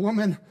told the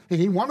woman,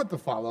 he wanted to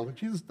follow, but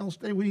Jesus, don't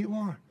stay where you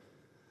are.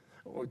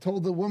 Or he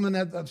told the woman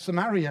at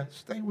Samaria,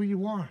 stay where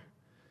you are.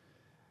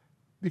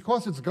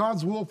 Because it's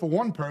God's will for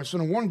one person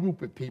or one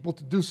group of people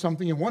to do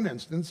something in one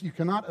instance, you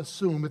cannot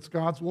assume it's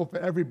God's will for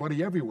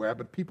everybody everywhere,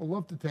 but people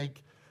love to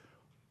take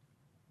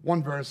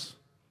one verse,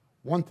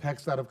 one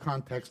text out of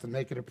context and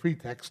make it a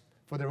pretext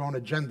for their own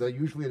agenda,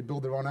 usually to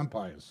build their own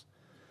empires.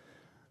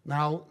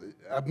 Now,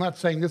 I'm not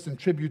saying this in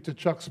tribute to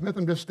Chuck Smith,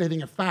 I'm just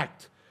stating a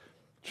fact.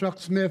 Chuck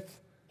Smith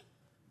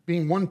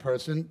being one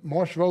person,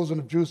 Marsh Rosen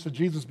of Jews for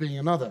Jesus being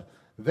another,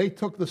 they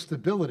took the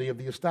stability of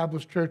the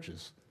established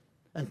churches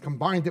and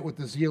combined it with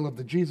the zeal of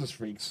the Jesus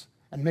freaks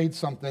and made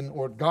something,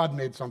 or God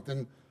made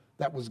something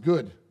that was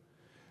good.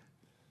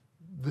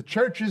 The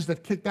churches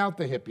that kicked out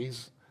the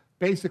hippies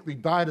basically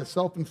died a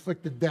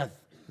self-inflicted death,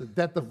 the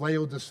death of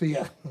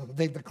Laodicea.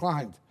 They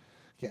declined.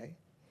 Okay.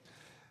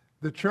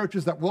 The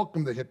churches that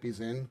welcomed the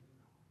hippies in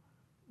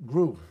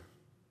grew.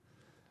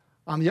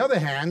 On the other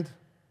hand,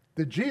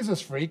 the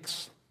Jesus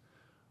freaks,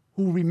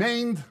 who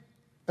remained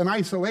in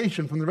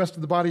isolation from the rest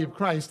of the body of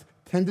Christ,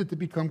 tended to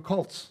become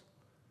cults.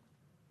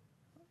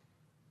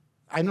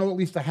 I know at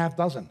least a half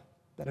dozen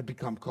that have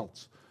become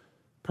cults.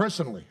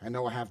 Personally, I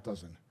know a half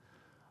dozen.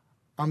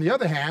 On the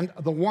other hand,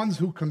 the ones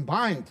who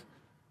combined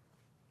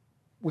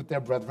with their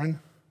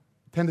brethren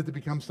tended to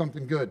become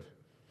something good.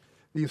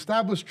 The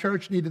established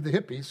church needed the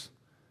hippies.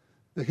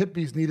 The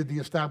hippies needed the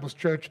established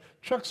church.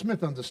 Chuck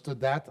Smith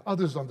understood that.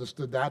 Others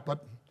understood that.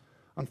 But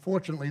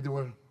unfortunately, there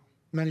were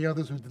many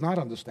others who did not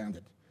understand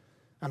it.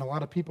 And a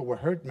lot of people were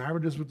hurt.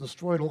 Marriages were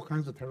destroyed. All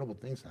kinds of terrible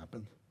things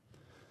happened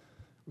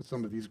with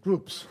some of these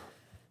groups.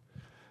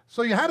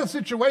 So you had a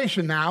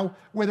situation now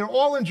where they're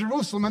all in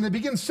Jerusalem and they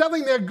begin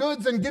selling their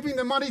goods and giving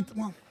the money.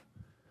 Well,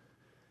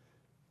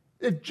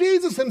 if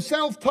Jesus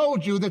himself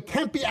told you that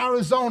Tempe,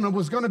 Arizona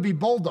was going to be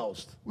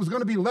bulldozed, was going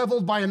to be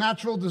leveled by a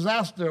natural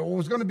disaster, or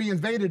was going to be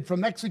invaded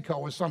from Mexico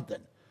or something,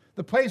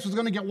 the place was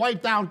going to get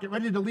wiped out, get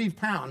ready to leave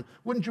town,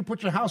 wouldn't you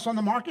put your house on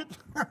the market?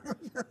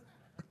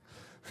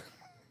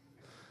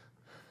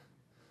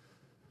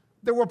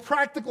 there were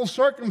practical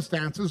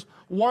circumstances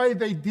why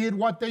they did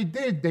what they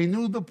did. They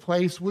knew the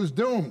place was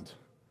doomed.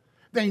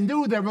 They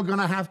knew they were going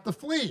to have to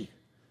flee.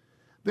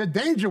 The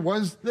danger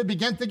was they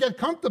began to get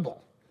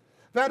comfortable.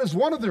 That is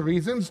one of the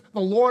reasons the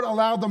Lord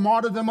allowed the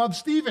martyrdom of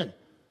Stephen.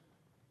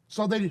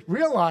 So they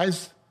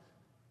realized,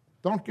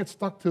 don't get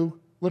stuck to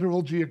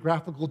literal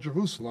geographical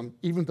Jerusalem,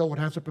 even though it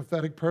has a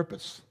prophetic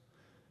purpose.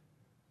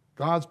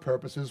 God's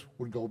purposes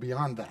would go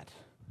beyond that.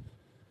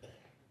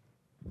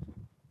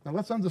 Now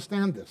let's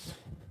understand this.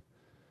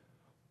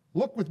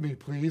 Look with me,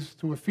 please,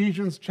 to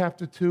Ephesians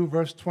chapter 2,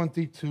 verse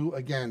 22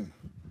 again.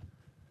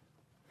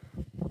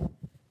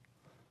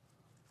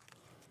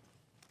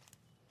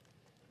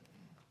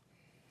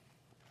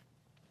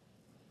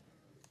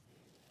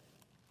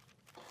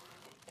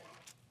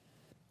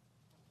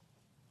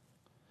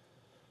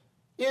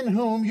 In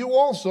whom you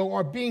also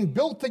are being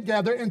built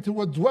together into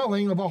a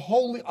dwelling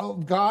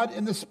of God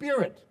in the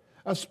Spirit,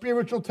 a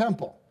spiritual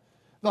temple.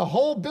 The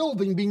whole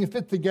building being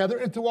fit together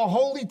into a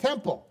holy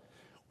temple.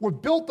 We're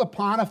built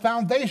upon a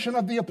foundation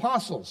of the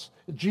apostles.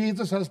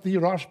 Jesus as the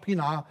Rosh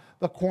Pinah,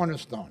 the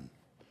cornerstone.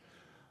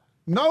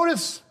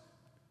 Notice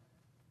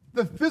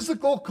the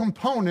physical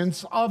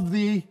components of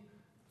the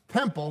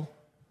temple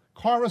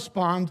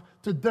correspond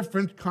to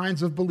different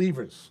kinds of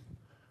believers.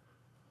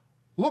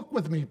 Look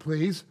with me,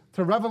 please,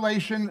 to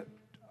Revelation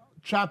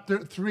chapter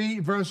 3,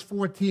 verse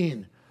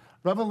 14.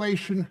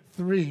 Revelation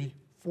 3,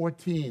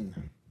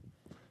 14.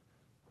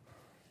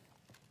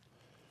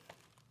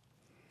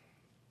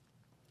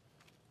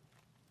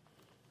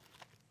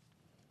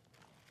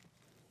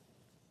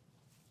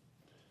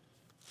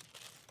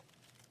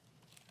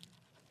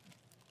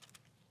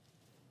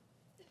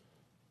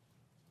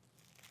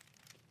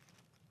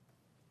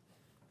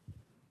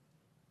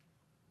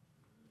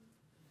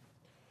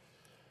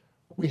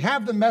 We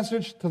have the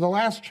message to the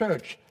last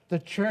church, the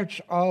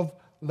church of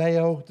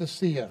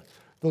Laodicea,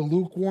 the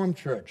lukewarm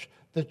church,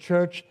 the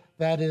church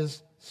that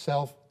is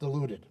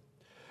self-deluded.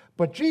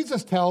 But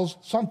Jesus tells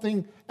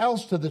something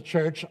else to the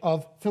church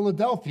of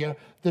Philadelphia,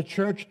 the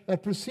church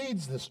that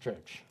precedes this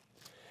church.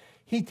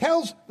 He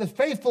tells the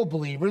faithful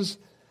believers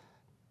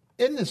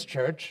in this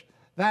church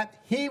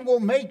that he will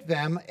make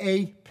them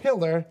a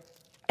pillar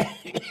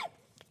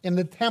in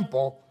the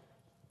temple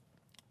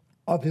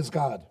of his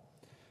God.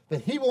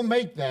 That he will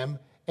make them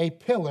a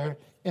pillar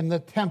in the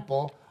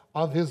temple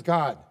of his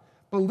God.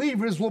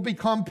 Believers will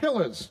become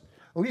pillars,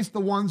 at least the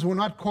ones who are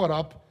not caught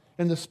up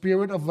in the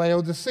spirit of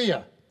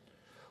Laodicea.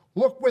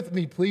 Look with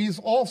me, please,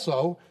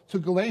 also to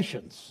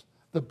Galatians,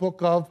 the book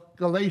of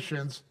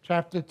Galatians,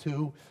 chapter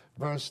 2,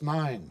 verse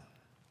 9.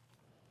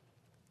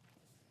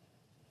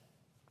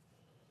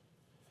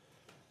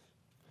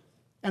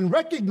 And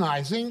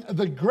recognizing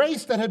the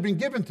grace that had been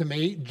given to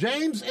me,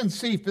 James and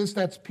Cephas,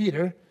 that's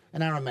Peter,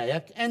 in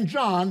Aramaic, and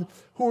John,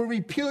 who were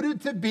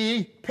reputed to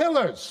be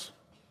pillars.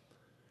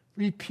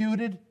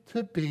 Reputed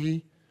to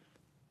be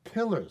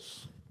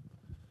pillars.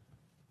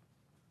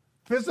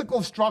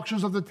 Physical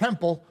structures of the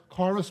temple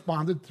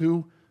corresponded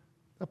to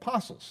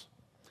apostles.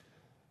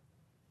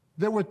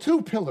 There were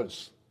two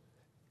pillars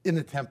in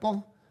the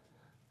temple.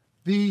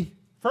 The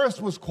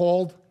first was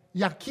called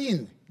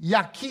Yakin,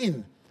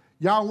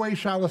 Yahweh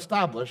shall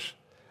establish.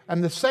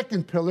 And the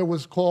second pillar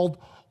was called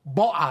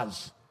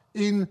Boaz,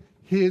 in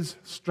his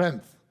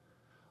strength.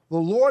 The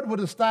Lord would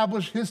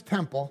establish his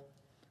temple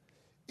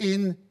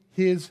in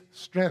his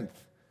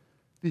strength,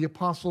 the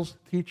apostles'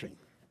 teaching.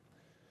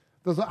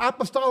 Does the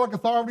apostolic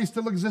authority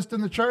still exist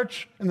in the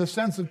church in the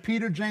sense of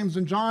Peter, James,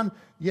 and John?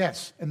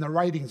 Yes, in the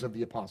writings of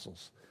the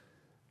apostles.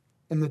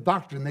 In the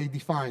doctrine they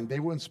defined, they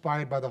were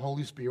inspired by the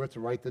Holy Spirit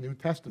to write the New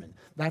Testament.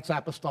 That's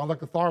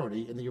apostolic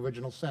authority in the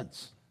original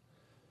sense.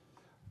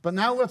 But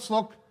now let's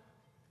look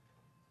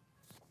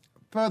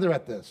further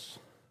at this.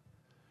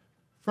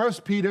 1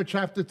 Peter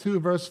chapter 2,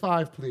 verse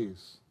 5,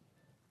 please.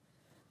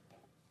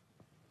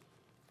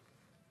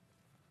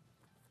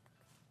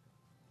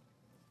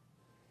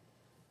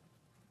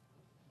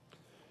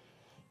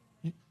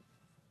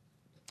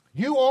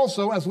 You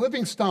also, as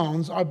living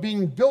stones, are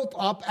being built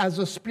up as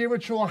a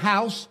spiritual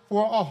house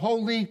for a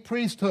holy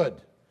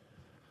priesthood.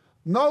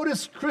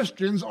 Notice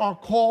Christians are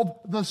called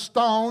the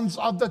stones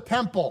of the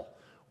temple.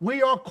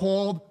 We are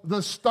called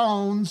the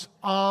stones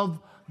of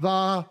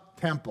the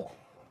temple.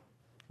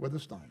 We're the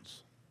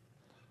stones.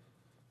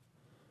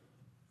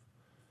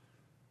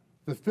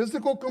 The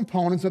physical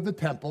components of the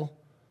temple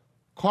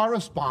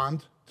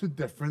correspond to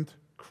different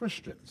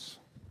Christians.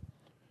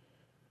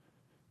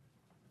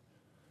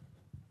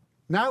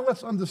 Now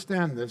let's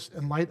understand this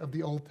in light of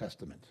the Old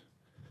Testament.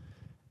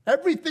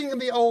 Everything in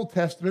the Old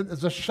Testament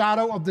is a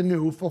shadow of the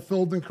new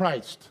fulfilled in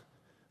Christ.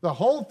 The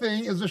whole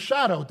thing is a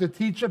shadow to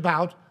teach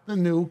about the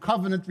new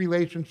covenant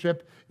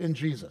relationship in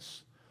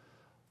Jesus.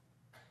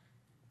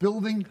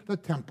 Building the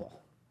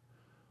temple.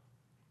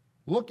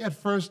 Look at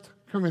 1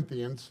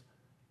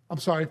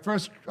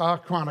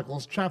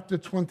 Chronicles chapter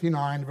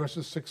 29,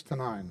 verses 6 to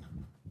 9.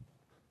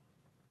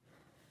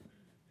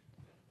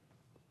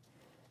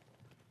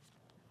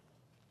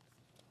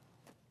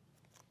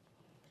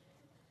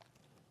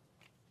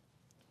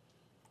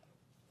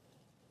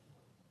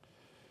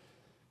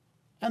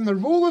 And the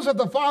rulers of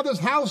the father's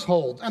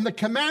household, and the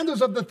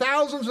commanders of the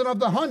thousands and of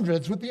the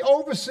hundreds, with the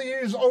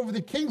overseers over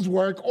the king's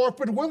work,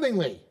 offered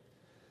willingly.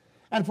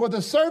 And for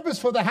the service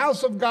for the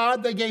house of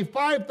God, they gave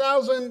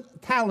 5,000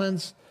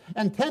 talents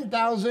and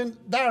 10,000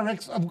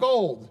 darics of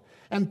gold,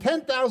 and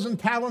 10,000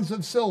 talents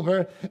of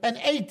silver, and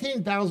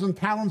 18,000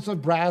 talents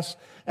of brass,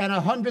 and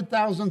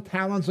 100,000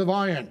 talents of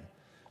iron.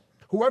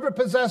 Whoever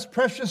possessed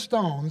precious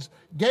stones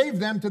gave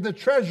them to the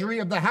treasury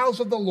of the house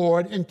of the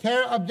Lord in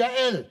care of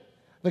Jael,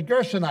 the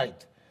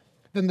Gershonite.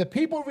 Then the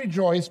people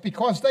rejoiced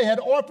because they had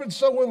offered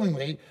so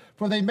willingly,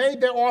 for they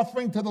made their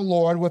offering to the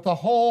Lord with a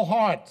whole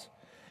heart.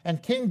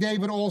 And King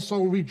David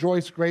also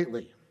rejoiced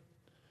greatly.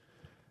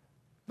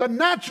 The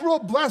natural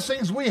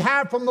blessings we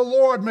have from the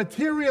Lord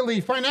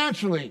materially,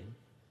 financially,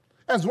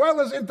 as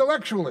well as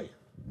intellectually.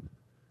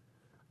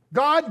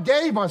 God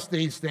gave us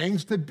these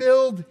things to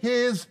build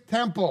his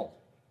temple.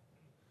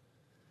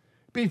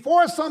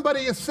 Before somebody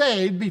is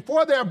saved,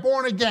 before they're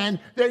born again,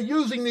 they're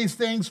using these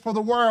things for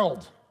the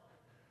world.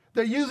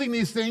 They're using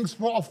these things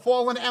for a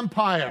fallen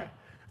empire.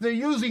 They're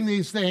using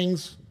these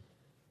things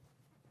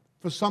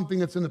for something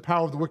that's in the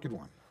power of the wicked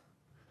one.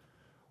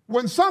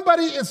 When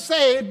somebody is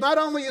saved, not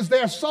only is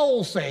their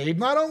soul saved,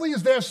 not only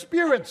is their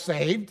spirit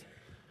saved,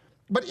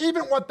 but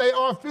even what they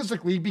are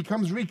physically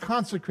becomes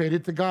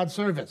reconsecrated to God's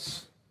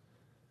service.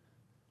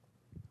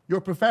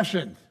 Your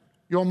profession,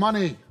 your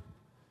money,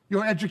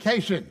 your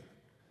education.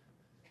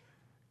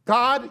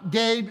 God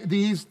gave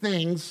these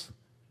things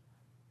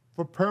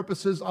for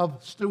purposes of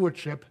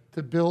stewardship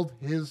to build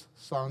his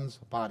son's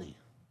body.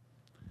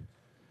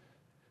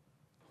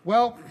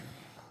 Well,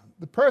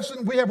 the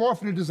person, we have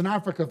orphanages in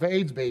Africa for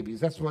AIDS babies.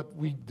 That's what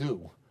we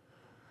do.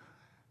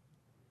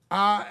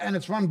 And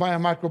it's run by a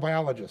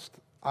microbiologist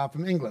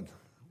from England.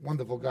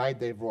 Wonderful guy,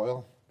 Dave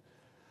Royal.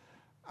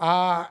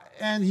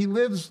 And he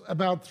lives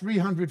about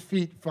 300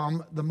 feet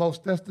from the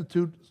most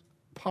destitute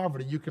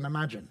poverty you can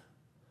imagine.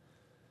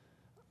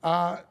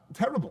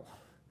 Terrible.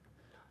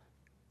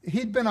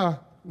 He'd been a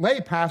lay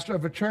pastor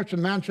of a church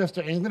in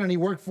Manchester, England, and he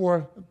worked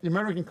for the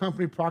American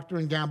company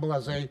Procter & Gamble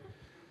as a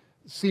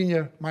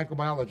senior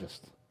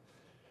microbiologist.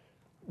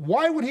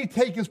 Why would he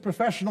take his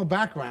professional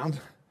background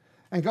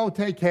and go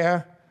take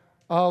care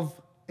of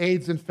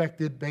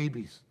AIDS-infected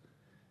babies,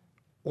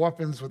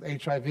 orphans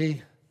with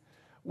HIV?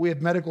 We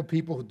have medical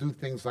people who do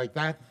things like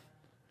that.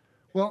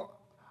 Well,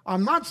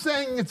 I'm not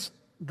saying it's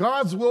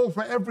God's will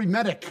for every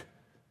medic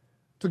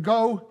to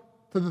go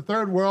to the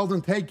third world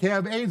and take care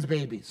of AIDS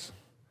babies.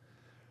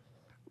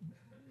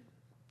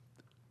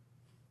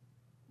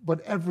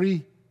 But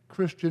every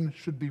Christian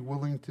should be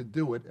willing to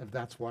do it if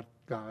that's what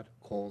God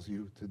calls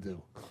you to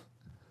do.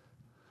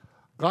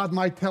 God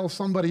might tell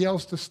somebody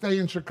else to stay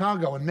in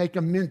Chicago and make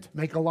a mint,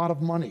 make a lot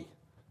of money.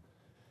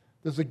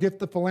 There's a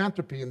gift of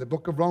philanthropy in the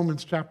book of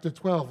Romans chapter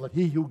 12, that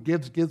he who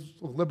gives with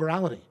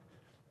liberality.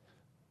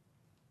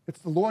 It's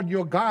the Lord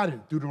your God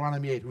in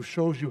Deuteronomy 8 who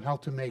shows you how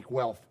to make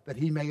wealth, that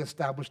he may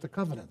establish the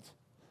covenant.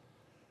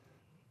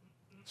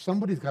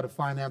 Somebody's got to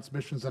finance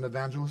missions and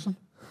evangelism.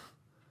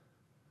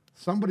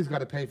 Somebody's got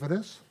to pay for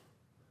this.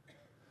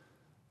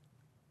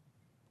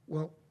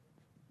 Well,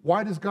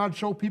 why does God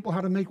show people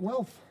how to make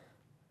wealth?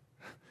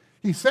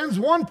 He sends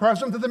one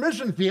person to the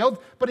mission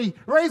field, but he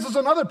raises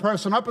another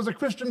person up as a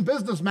Christian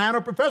businessman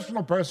or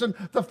professional person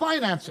to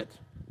finance it.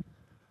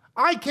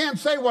 I can't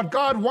say what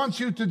God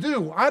wants you to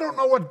do. I don't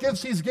know what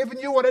gifts he's given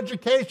you, what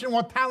education,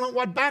 what talent,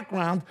 what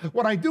background.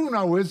 What I do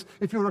know is,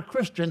 if you're a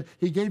Christian,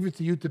 he gave it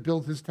to you to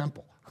build his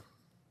temple.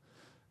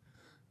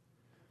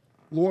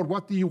 Lord,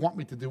 what do you want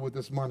me to do with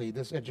this money,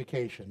 this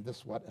education,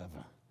 this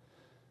whatever?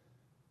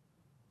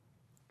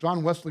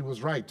 John Wesley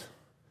was right.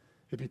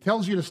 If he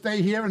tells you to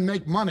stay here and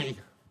make money,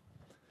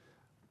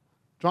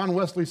 John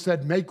Wesley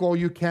said, make all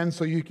you can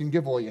so you can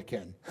give all you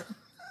can.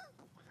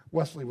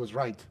 Wesley was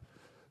right.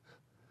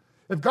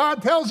 If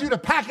God tells you to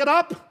pack it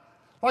up,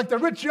 like the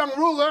rich young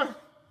ruler,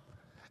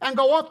 and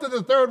go up to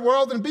the third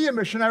world and be a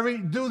missionary,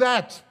 do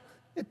that.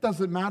 It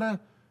doesn't matter.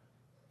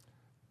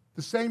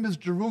 The same as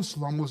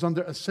Jerusalem was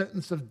under a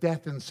sentence of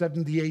death in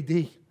 70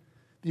 AD.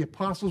 The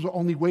apostles were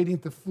only waiting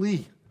to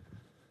flee.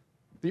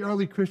 The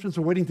early Christians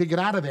were waiting to get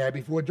out of there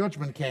before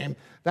judgment came.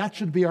 That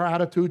should be our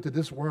attitude to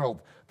this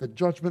world. The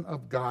judgment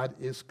of God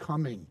is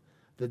coming.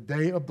 The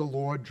day of the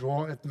Lord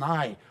draweth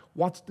nigh.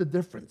 What's the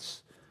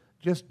difference?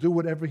 Just do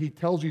whatever he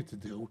tells you to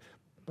do,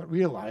 but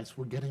realize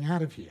we're getting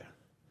out of here.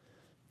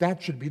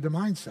 That should be the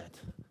mindset.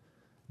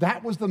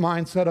 That was the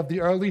mindset of the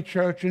early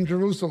church in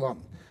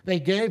Jerusalem. They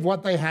gave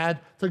what they had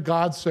to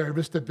God's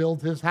service to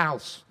build his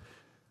house.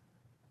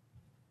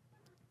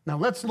 Now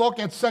let's look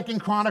at 2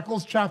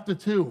 Chronicles chapter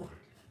 2.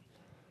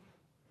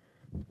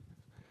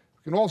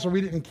 You can also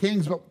read it in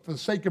Kings, but for the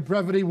sake of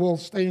brevity, we'll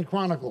stay in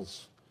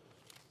Chronicles.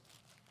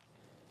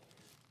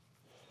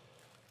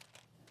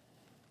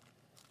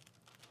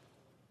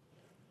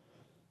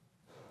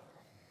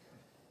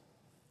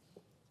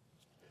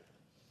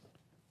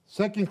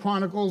 Second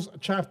Chronicles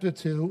chapter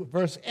 2,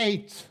 verse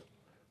 8,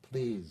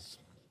 please.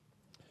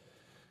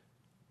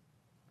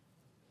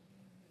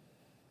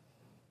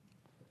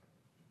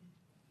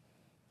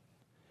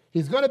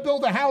 He's going to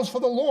build a house for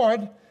the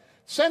Lord.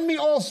 Send me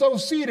also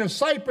cedar,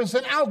 cypress,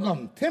 and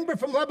algum, timber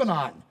from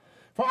Lebanon.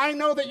 For I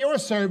know that your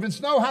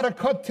servants know how to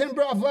cut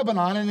timber of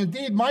Lebanon, and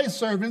indeed my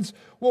servants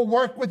will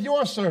work with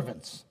your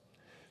servants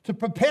to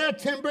prepare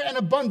timber in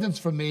abundance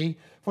for me,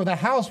 for the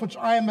house which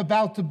I am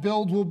about to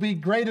build will be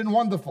great and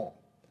wonderful.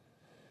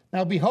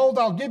 Now behold,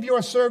 I'll give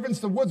your servants,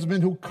 the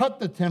woodsmen who cut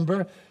the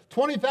timber,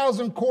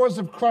 20,000 cores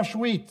of crushed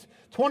wheat,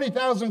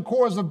 20,000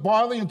 cores of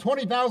barley, and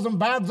 20,000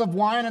 baths of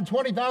wine, and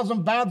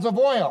 20,000 baths of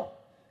oil.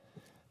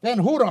 Then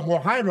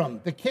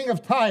Hiram, the king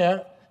of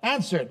Tyre,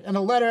 answered in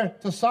a letter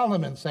to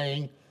Solomon,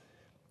 saying,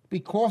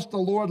 because the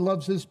Lord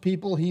loves his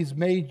people, he's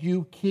made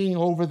you king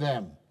over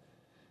them.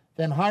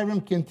 Then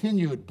Hiram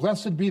continued,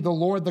 blessed be the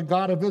Lord, the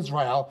God of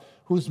Israel,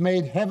 who's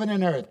made heaven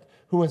and earth,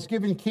 who has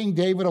given King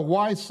David a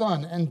wise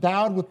son,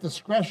 endowed with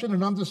discretion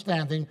and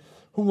understanding,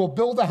 who will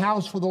build a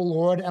house for the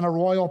Lord and a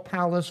royal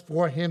palace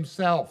for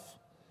himself.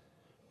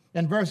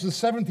 In verses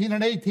 17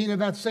 and 18 of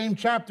that same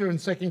chapter in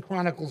 2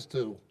 Chronicles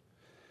 2.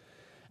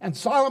 And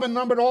Solomon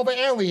numbered all the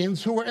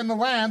aliens who were in the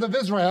land of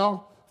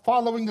Israel,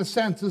 following the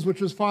census which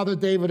his father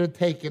David had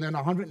taken, and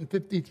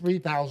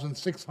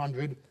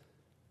 153,600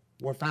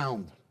 were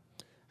found.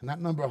 And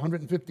that number,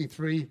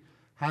 153,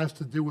 has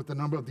to do with the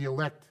number of the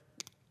elect,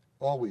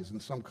 always in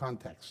some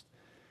context.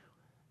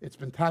 It's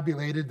been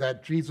tabulated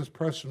that Jesus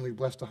personally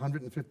blessed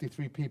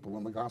 153 people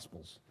in the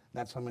Gospels.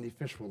 That's how many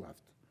fish were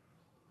left.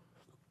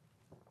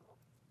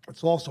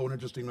 It's also an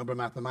interesting number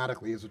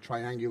mathematically as a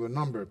triangular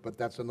number, but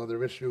that's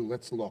another issue.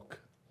 Let's look.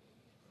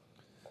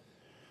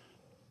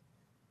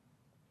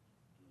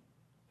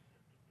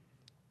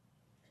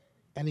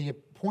 And he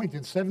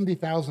appointed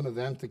 70,000 of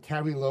them to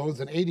carry loads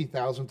and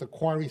 80,000 to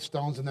quarry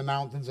stones in the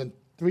mountains and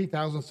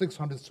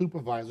 3,600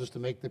 supervisors to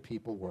make the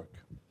people work.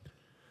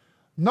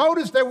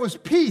 Notice there was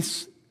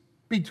peace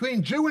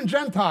between Jew and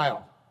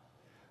Gentile.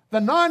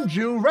 The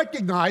non-Jew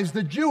recognized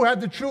the Jew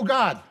had the true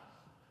God.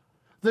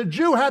 The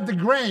Jew had the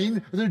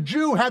grain, the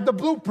Jew had the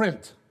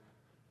blueprint.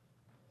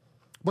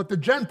 But the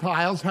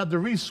Gentiles had the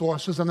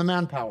resources and the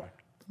manpower.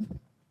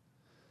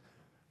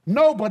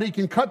 Nobody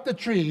can cut the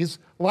trees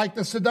like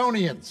the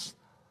Sidonians,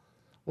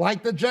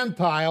 like the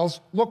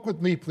Gentiles. Look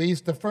with me, please,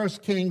 to 1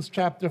 Kings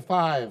chapter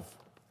 5.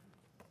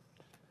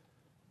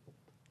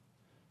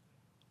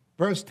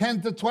 Verse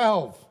 10 to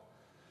 12.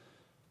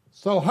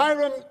 So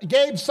Hiram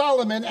gave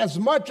Solomon as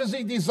much as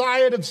he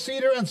desired of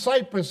cedar and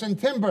cypress and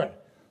timber.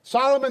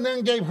 Solomon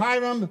then gave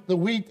Hiram the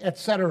wheat,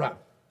 etc.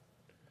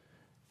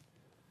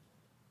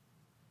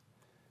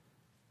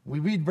 We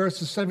read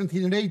verses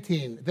 17 and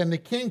 18. Then the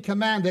king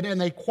commanded, and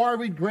they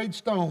quarried great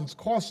stones,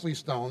 costly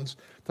stones,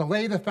 to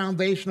lay the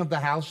foundation of the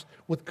house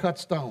with cut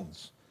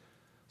stones.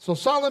 So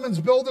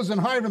Solomon's builders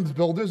and Hiram's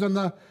builders and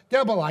the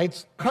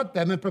Gebalites cut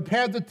them and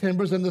prepared the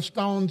timbers and the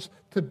stones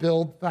to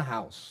build the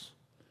house.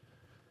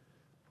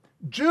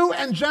 Jew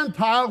and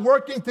Gentile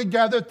working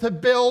together to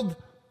build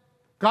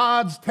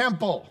God's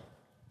temple.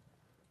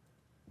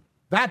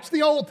 That's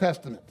the Old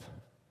Testament.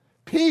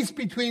 Peace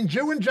between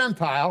Jew and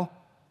Gentile,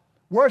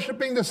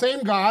 worshiping the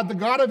same God, the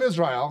God of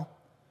Israel.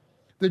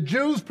 The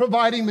Jews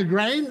providing the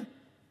grain,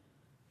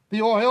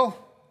 the oil,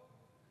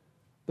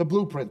 the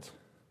blueprint.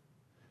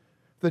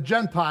 The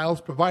Gentiles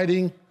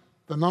providing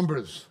the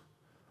numbers,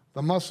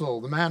 the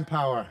muscle, the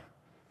manpower,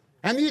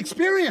 and the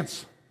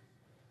experience.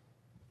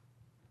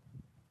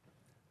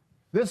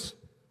 This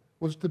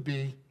was to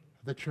be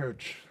the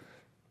church.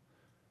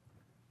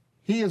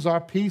 He is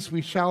our peace,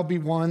 we shall be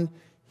one.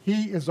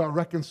 He is our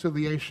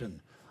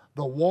reconciliation.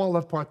 The wall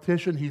of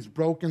partition, he's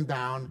broken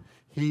down.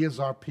 He is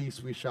our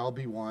peace, we shall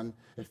be one.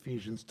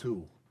 Ephesians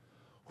 2.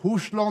 Hu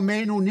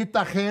shlomenu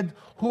nitached,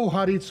 hu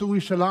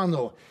haritzui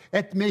shelanu.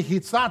 Et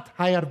mehitzat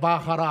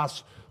hayarba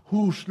haras,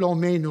 hu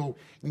shlomenu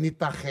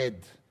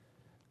nitached.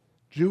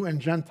 Jew and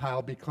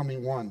Gentile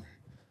becoming one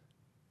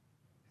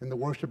in the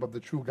worship of the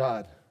true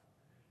God,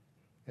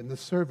 in the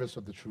service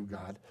of the true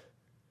God.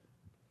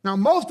 Now,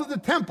 most of the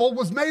temple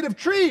was made of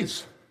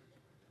trees.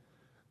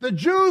 The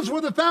Jews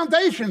were the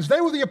foundations.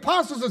 They were the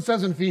apostles, it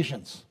says in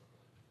Ephesians.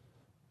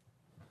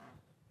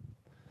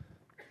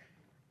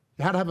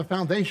 You had to have a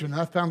foundation, and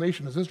that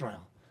foundation is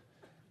Israel.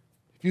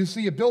 If you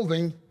see a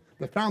building,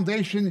 the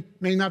foundation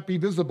may not be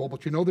visible,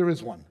 but you know there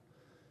is one.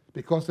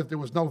 Because if there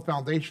was no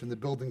foundation, the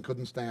building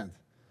couldn't stand.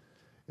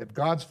 If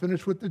God's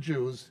finished with the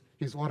Jews,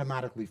 he's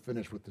automatically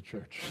finished with the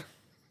church.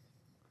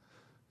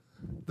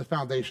 The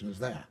foundation is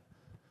there.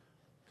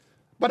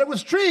 But it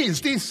was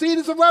trees, these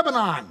cedars of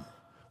Lebanon.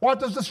 What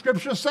does the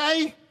scripture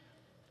say?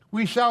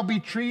 We shall be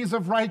trees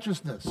of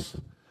righteousness.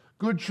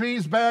 Good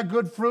trees bear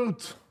good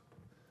fruit.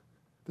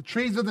 The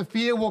trees of the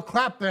field will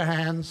clap their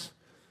hands.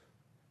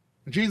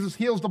 When Jesus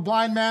heals the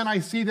blind man, I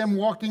see them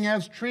walking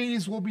as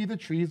trees will be the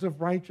trees of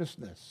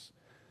righteousness.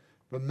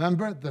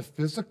 Remember, the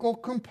physical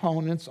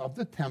components of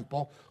the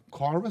temple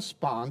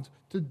correspond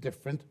to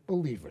different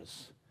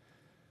believers.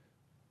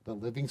 The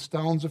living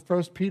stones of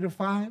 1 Peter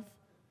 5,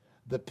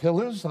 the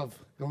pillars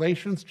of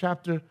Galatians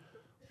chapter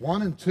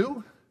 1 and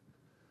 2,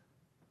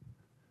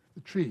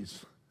 the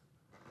trees.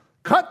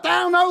 Cut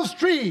down those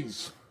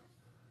trees.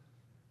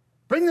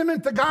 Bring them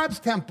into God's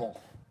temple.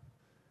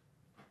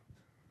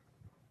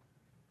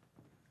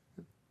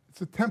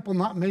 It's a temple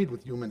not made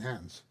with human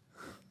hands.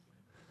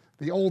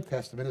 The Old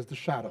Testament is the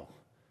shadow.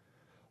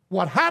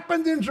 What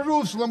happened in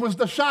Jerusalem was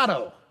the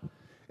shadow.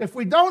 If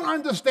we don't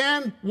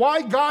understand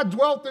why God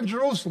dwelt in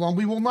Jerusalem,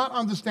 we will not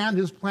understand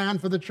his plan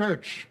for the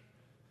church.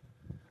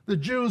 The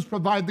Jews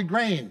provide the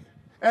grain.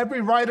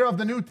 Every writer of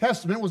the New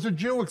Testament was a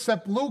Jew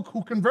except Luke,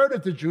 who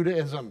converted to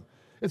Judaism.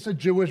 It's a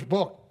Jewish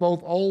book,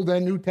 both Old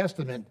and New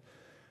Testament.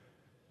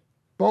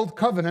 Both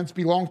covenants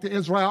belong to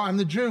Israel and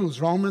the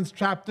Jews. Romans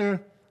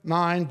chapter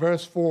 9,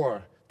 verse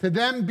 4. To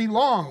them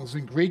belongs,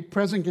 in Greek,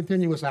 present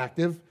continuous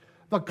active,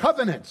 the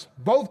covenants,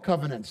 both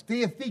covenants,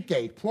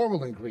 diatheke,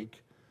 plural in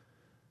Greek.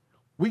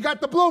 We got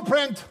the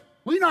blueprint.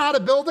 We know how to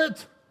build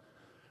it.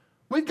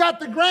 We've got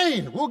the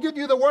grain. We'll give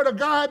you the word of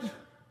God.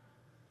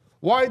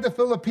 Why do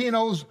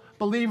Filipinos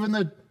believe in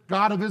the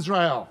God of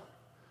Israel?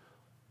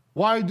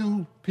 Why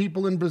do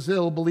people in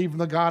Brazil believe in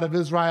the God of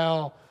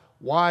Israel?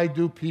 Why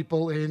do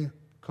people in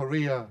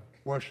Korea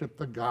worship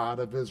the God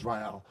of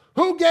Israel?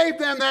 Who gave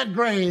them that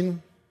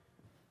grain?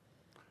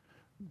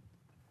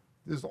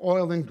 There's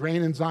oil and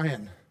grain in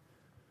Zion.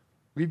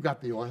 We've got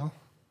the oil.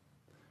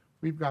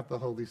 We've got the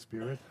Holy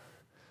Spirit.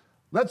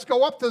 Let's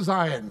go up to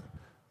Zion.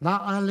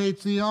 Na'ale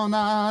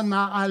Tziona,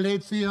 Na'ale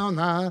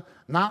Tziona,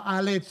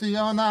 Na'ale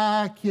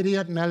Tziona,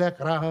 Kiryat Melech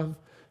Rav.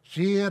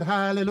 Shir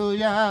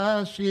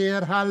hallelujah,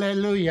 Shir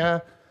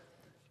hallelujah.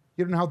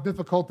 You don't know how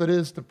difficult it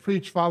is to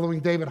preach following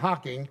David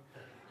Hocking,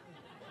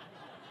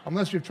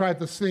 unless you've tried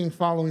to sing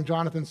following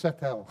Jonathan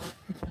Settel.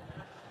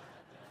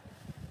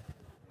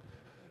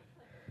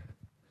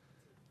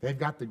 They've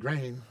got the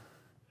grain.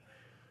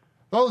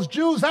 Those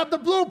Jews have the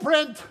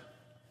blueprint.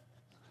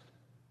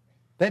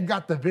 They've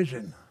got the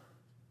vision.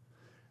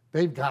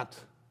 They've got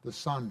the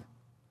Son.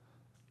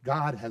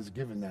 God has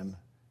given them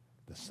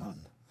the Son.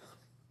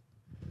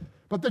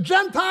 But the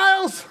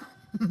Gentiles,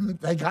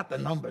 they got the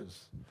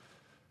numbers.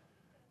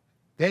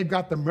 They've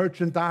got the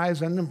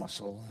merchandise and the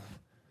muscle.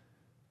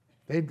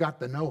 They've got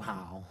the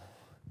know-how.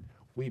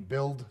 We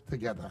build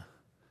together.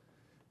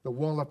 The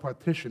wall of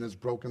partition is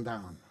broken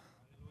down.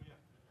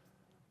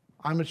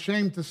 I'm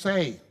ashamed to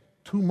say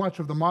too much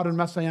of the modern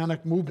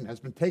messianic movement has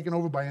been taken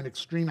over by an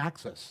extreme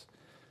axis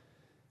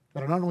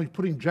that are not only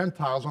putting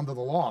Gentiles under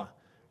the law,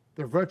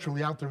 they're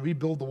virtually out to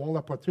rebuild the wall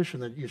of partition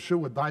that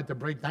Yeshua died to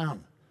break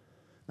down.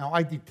 Now,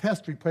 I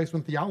detest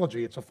replacement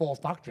theology. It's a false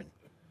doctrine.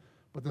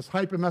 But this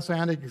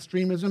hyper-messianic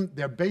extremism,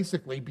 they're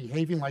basically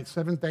behaving like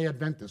Seventh-day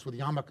Adventists with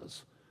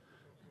yarmulkes.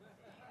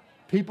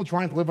 People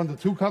trying to live under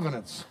two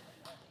covenants.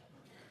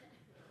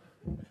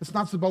 It's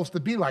not supposed to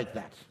be like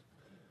that.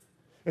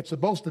 It's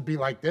supposed to be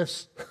like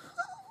this.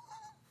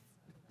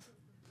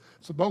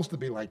 It's supposed to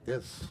be like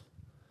this.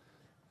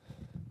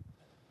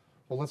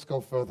 Well, let's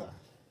go further.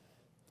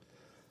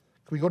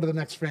 Can we go to the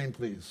next frame,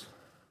 please?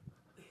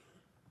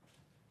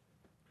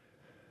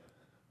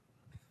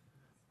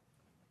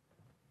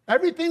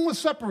 Everything was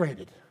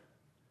separated.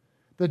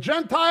 The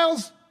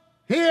Gentiles,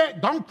 here,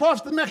 don't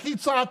cross the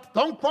mechitzat,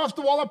 don't cross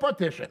the wall of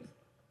partition.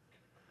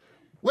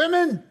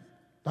 Women,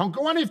 don't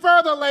go any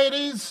further,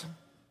 ladies.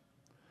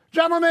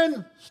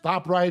 Gentlemen,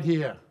 stop right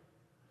here.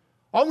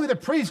 Only the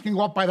priest can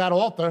go up by that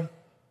altar.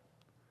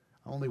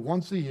 Only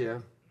once a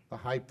year, the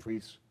high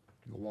priest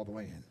can go all the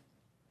way in.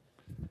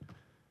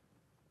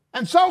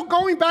 And so,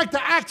 going back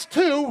to Acts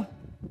 2,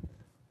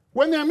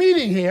 when they're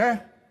meeting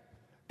here,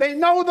 they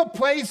know the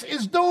place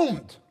is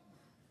doomed.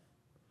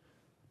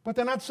 But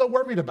they're not so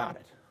worried about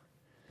it.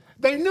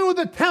 They knew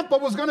the temple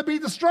was going to be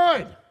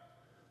destroyed.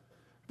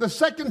 The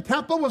second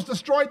temple was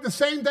destroyed the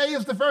same day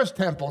as the first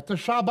temple,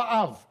 Tisha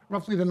B'Av,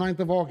 roughly the 9th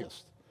of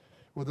August.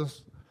 With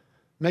this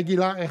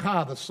Megillah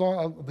Echa,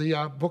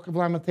 the Book of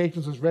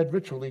Lamentations, is read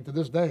ritually to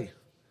this day.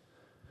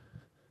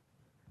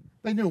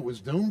 They knew it was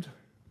doomed.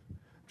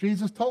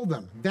 Jesus told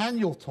them,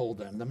 Daniel told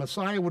them, the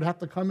Messiah would have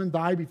to come and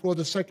die before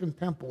the second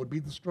temple would be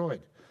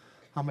destroyed.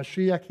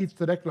 HaMashiach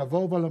yitzterek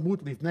lavo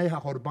v'lamut lifnei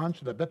ha'chorban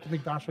shel beit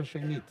hamikdash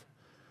hashenit.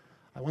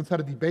 I once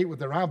had a debate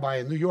with a rabbi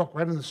in New York,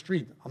 right on the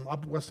street, on the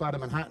upper west side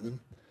of Manhattan,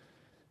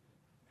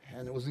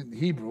 and it was in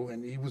Hebrew,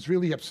 and he was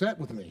really upset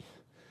with me.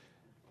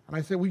 And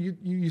I said, well,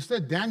 you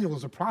said Daniel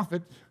is a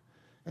prophet,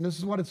 and this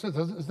is what it says.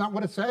 Is that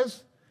what it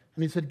says?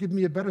 And he said, give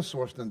me a better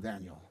source than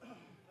Daniel.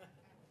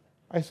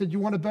 I said, you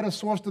want a better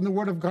source than the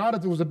Word of God?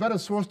 If there was a better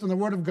source than the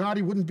Word of God,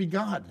 he wouldn't be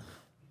God.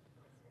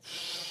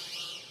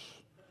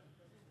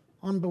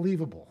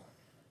 Unbelievable.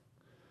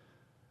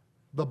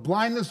 The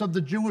blindness of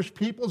the Jewish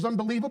people is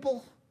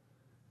unbelievable,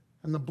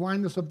 and the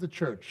blindness of the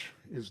church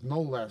is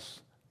no less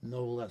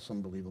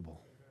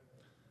unbelievable.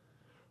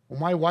 Well,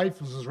 my wife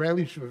was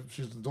Israeli.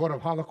 She's the daughter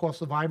of Holocaust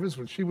survivors.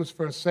 When she was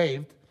first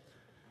saved,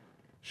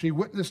 she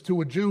witnessed to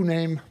a Jew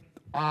named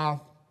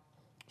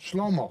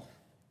Shlomo.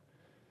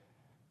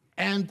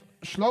 And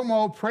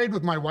Shlomo prayed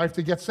with my wife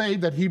to get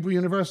saved at Hebrew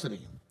University.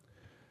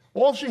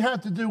 All she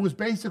had to do was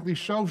basically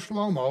show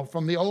Shlomo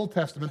from the Old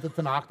Testament, the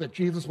Tanakh, that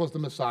Jesus was the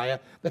Messiah,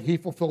 that he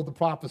fulfilled the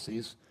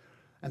prophecies,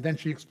 and then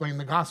she explained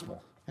the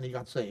gospel, and he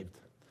got saved.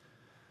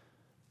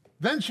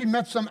 Then she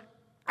met some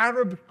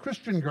Arab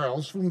Christian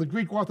girls from the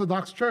Greek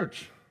Orthodox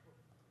Church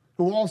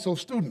who were also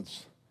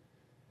students.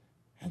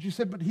 And she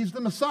said, but he's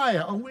the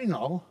Messiah. Oh, we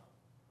know.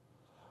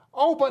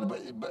 Oh,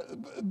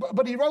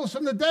 but he rose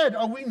from the dead.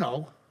 Oh, we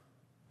know.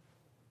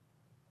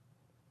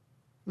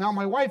 Now,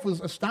 my wife was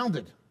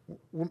astounded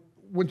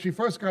when she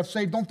first got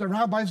saved. Don't the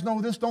rabbis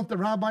know this? Don't the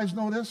rabbis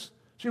know this?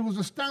 She was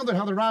astounded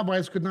how the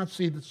rabbis could not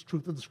see the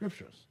truth of the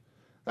Scriptures.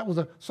 That was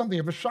something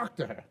of a shock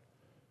to her.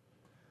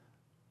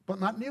 But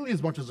not nearly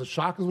as much as a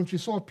shock as when she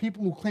saw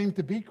people who claimed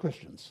to be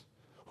Christians,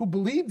 who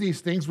believed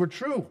these things were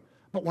true,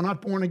 but were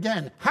not born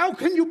again. How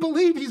can you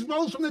believe he's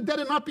rose from the dead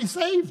and not be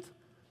saved?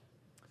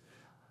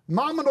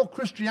 Nominal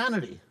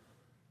Christianity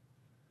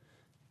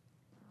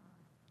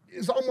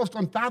is almost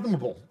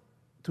unfathomable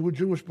to a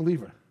Jewish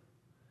believer.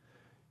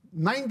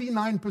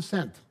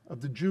 99%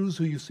 of the Jews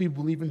who you see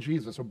believe in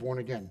Jesus are born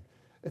again.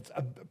 It's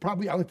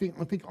probably only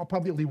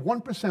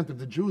 1% of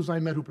the Jews I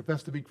met who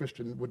profess to be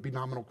Christian would be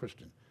nominal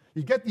Christian.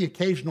 You get the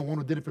occasional one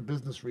who did it for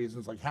business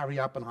reasons, like Harry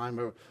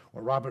Oppenheimer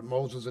or Robert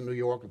Moses in New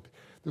York.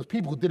 There's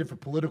people who did it for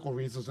political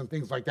reasons and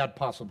things like that,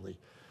 possibly.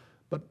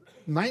 But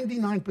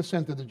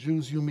 99% of the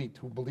Jews you meet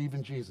who believe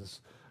in Jesus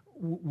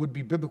would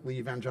be biblically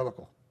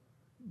evangelical.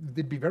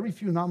 There'd be very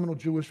few nominal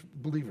Jewish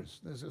believers.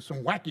 There's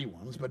some wacky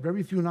ones, but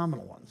very few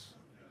nominal ones.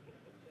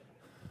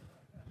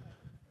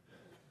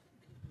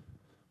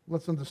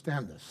 Let's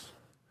understand this.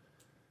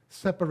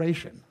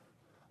 Separation.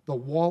 The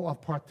wall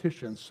of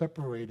partition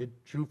separated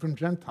Jew from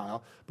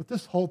Gentile, but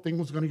this whole thing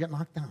was going to get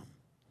knocked down.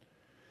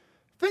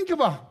 Think of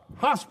a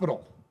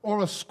hospital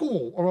or a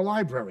school or a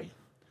library.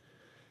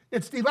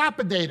 It's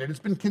dilapidated. It's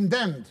been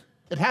condemned.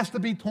 It has to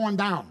be torn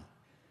down.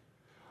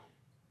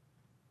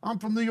 I'm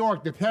from New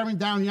York. They're tearing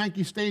down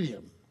Yankee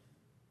Stadium.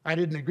 I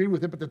didn't agree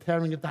with it, but they're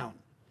tearing it down.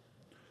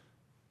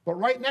 But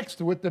right next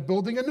to it, they're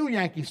building a new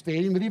Yankee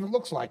Stadium that even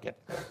looks like it.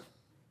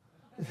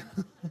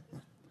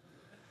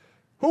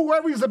 Who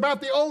worries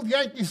about the old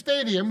Yankee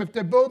Stadium if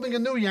they're building a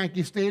new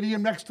Yankee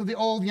Stadium next to the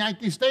old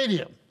Yankee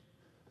Stadium?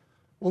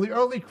 Well, the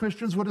early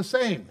Christians were the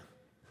same.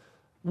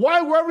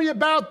 Why worry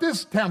about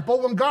this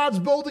temple when God's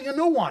building a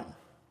new one?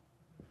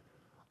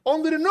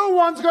 Only the new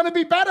one's going to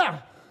be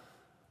better.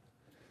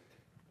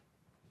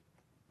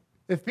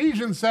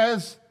 Ephesians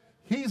says,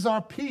 he's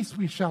our peace,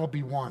 we shall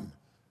be one.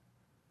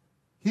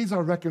 He's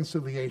our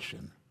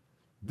reconciliation.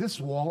 This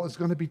wall is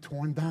going to be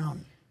torn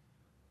down.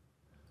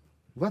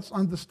 Let's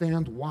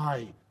understand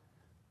why.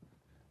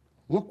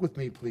 Look with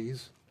me,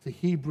 please, to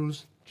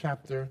Hebrews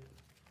chapter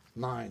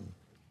 9.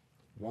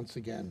 Once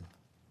again.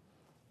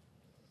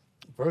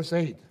 Verse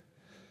 8.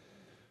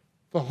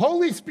 The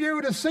Holy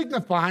Spirit is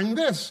signifying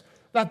this,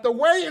 that the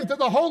way into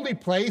the holy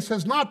place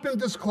has not been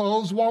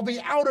disclosed while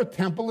the outer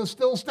temple is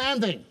still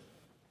standing.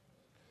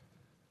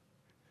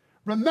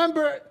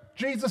 Remember,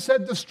 Jesus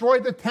said,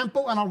 destroy the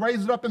temple and I'll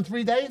raise it up in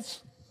 3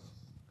 days?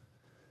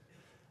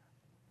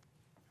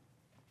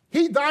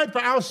 He died for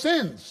our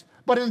sins,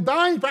 but in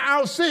dying for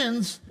our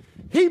sins,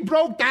 he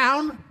broke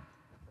down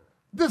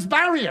this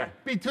barrier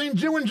between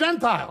Jew and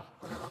Gentile.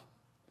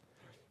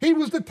 He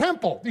was the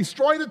temple,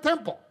 destroy the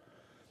temple.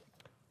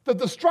 The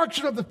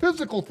destruction of the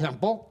physical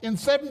temple in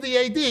 70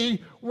 AD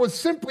was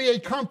simply a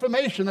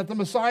confirmation that the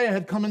Messiah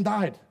had come and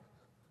died,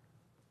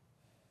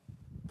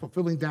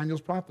 fulfilling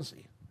Daniel's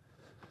prophecy.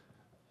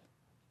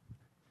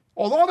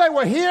 Although they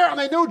were here and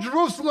they knew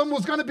Jerusalem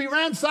was going to be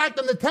ransacked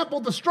and the temple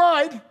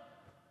destroyed,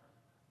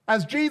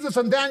 as Jesus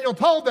and Daniel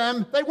told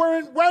them, they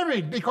weren't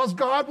worried because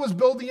God was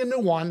building a new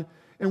one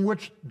in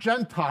which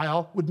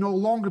Gentile would no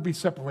longer be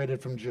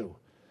separated from Jew,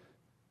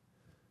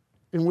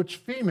 in which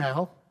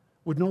female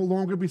would no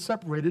longer be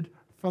separated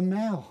from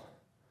male.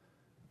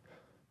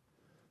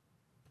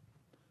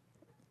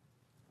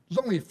 There's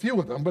only a few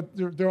of them, but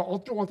there are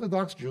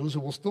ultra-Orthodox Jews who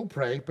will still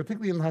pray,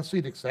 particularly in the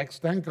Hasidic sects,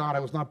 thank God I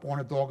was not born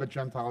a dog, a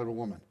Gentile, or a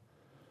woman.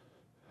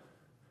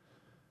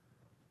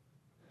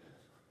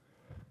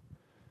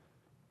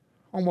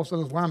 Almost an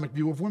Islamic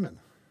view of women.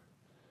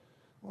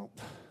 Well,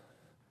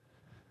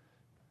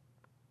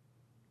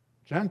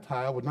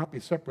 Gentile would not be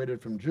separated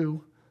from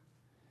Jew.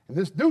 In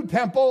this new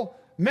temple,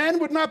 men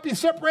would not be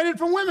separated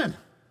from women.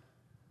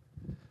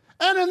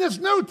 And in this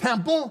new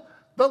temple,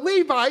 the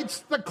Levites,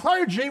 the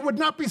clergy, would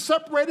not be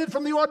separated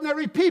from the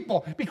ordinary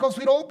people because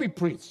we'd all be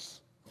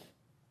priests.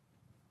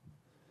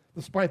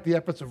 Despite the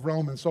efforts of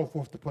Rome and so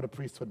forth to put a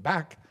priesthood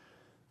back,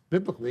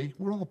 biblically,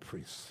 we're all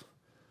priests.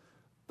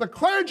 The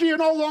clergy are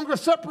no longer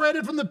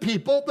separated from the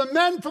people, the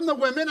men from the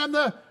women, and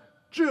the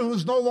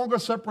Jews no longer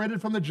separated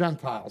from the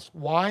Gentiles.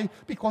 Why?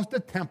 Because the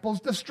temple's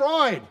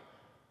destroyed.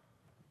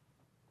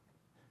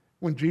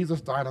 When Jesus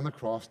died on the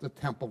cross, the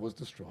temple was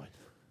destroyed.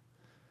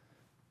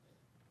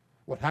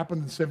 What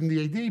happened in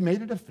 70 AD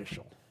made it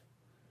official.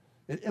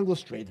 It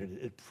illustrated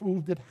it. It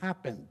proved it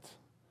happened.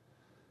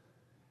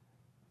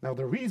 Now,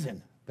 the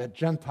reason that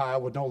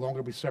Gentile would no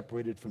longer be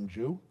separated from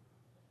Jew,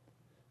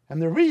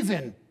 and the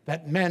reason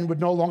that men would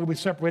no longer be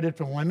separated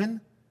from women,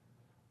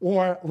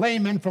 or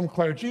laymen from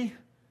clergy,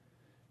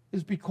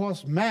 is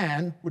because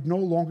man would no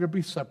longer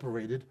be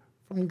separated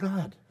from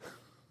God.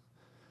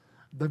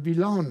 The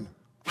vilon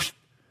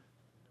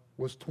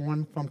was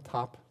torn from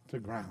top to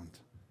ground.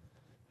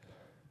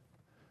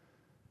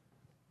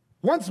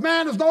 Once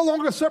man is no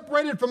longer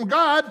separated from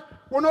God,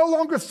 we're no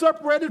longer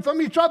separated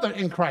from each other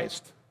in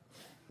Christ.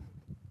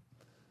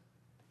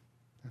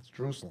 That's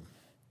Jerusalem.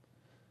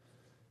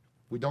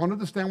 We don't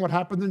understand what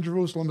happened in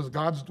Jerusalem as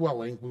God's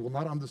dwelling. We will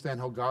not understand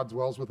how God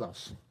dwells with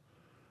us.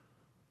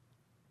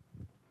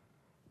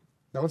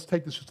 Now let's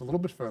take this just a little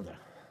bit further.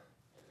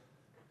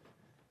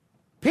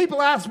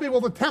 People ask me,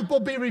 will the temple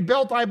be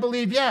rebuilt? I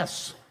believe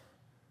yes.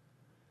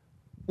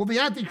 Will the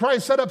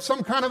Antichrist set up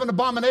some kind of an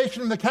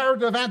abomination in the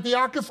character of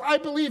Antiochus? I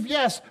believe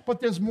yes,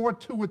 but there's more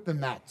to it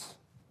than that.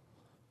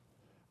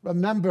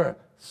 Remember,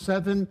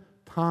 7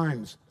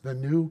 times the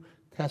New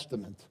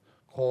Testament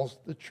calls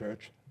the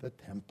church the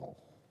temple.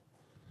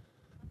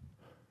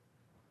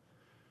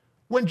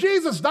 When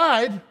Jesus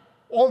died,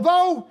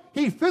 although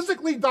he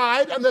physically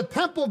died and the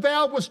temple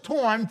veil was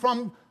torn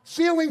from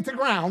ceiling to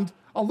ground,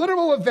 a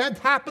literal event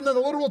happened in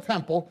the literal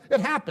temple.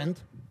 It happened.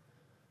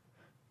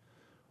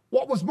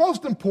 What was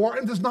most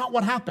important is not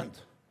what happened.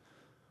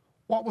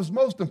 What was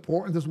most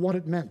important is what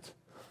it meant.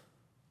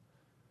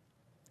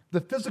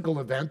 The physical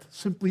event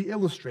simply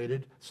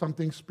illustrated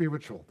something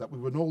spiritual, that we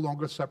were no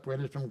longer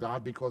separated from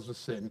God because of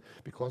sin,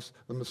 because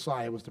the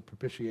Messiah was the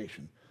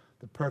propitiation.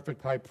 The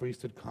perfect high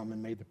priest had come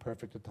and made the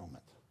perfect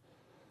atonement.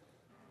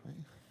 Right?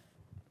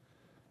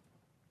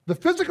 The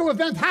physical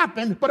event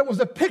happened, but it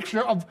was a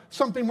picture of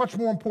something much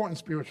more important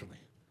spiritually.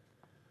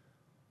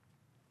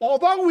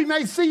 Although we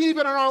may see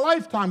even in our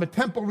lifetime a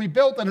temple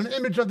rebuilt and an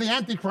image of the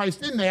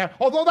Antichrist in there,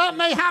 although that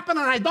may happen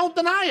and I don't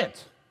deny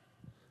it,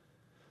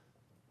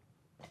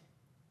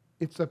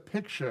 it's a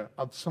picture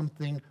of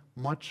something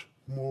much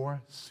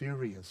more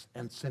serious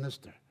and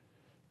sinister.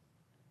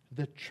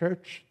 The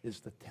church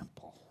is the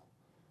temple.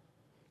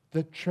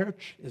 The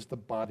church is the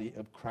body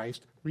of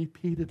Christ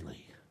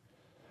repeatedly.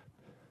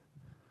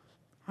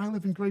 I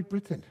live in Great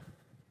Britain.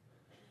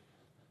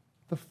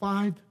 The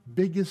 5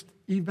 biggest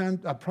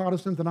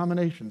Protestant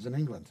denominations in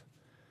England: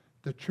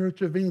 the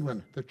Church of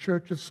England, the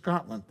Church of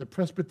Scotland, the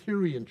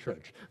Presbyterian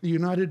Church, the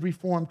United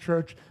Reformed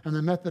Church, and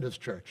the Methodist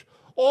Church.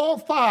 All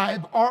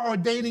 5 are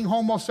ordaining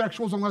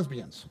homosexuals and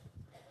lesbians.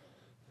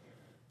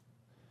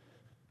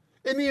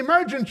 In the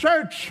emergent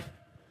church,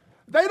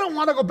 they don't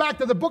want to go back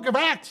to the book of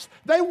Acts.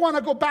 They want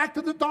to go back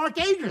to the Dark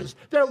Ages.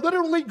 They're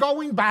literally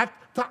going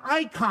back to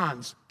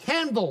icons,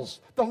 candles,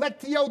 the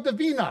Lectio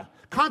Divina,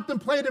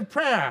 contemplative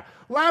prayer,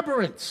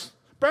 labyrinths,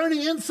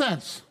 burning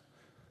incense.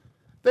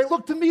 They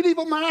look to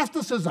medieval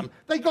monasticism.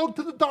 They go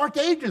to the Dark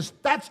Ages.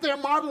 That's their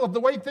model of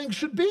the way things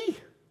should be.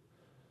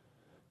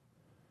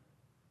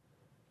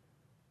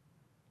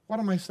 What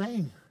am I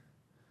saying?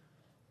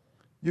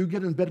 You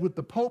get in bed with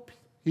the Pope,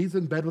 he's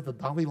in bed with the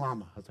Dalai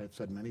Lama, as I've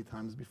said many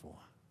times before.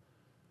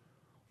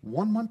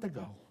 1 month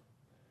ago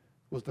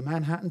was the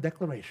Manhattan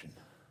Declaration.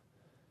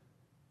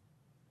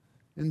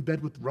 In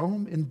bed with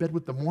Rome, in bed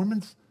with the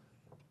Mormons.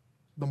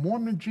 The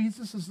Mormon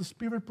Jesus is the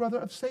spirit brother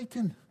of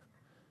Satan.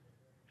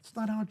 It's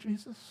not our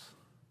Jesus.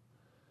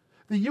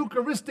 The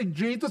Eucharistic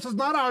Jesus is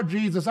not our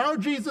Jesus. Our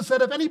Jesus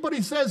said, if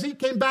anybody says he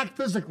came back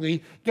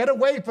physically, get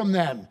away from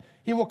them.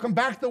 He will come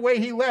back the way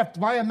he left,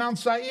 via Mount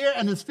Seir,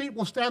 and his feet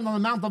will stand on the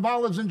Mount of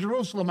Olives in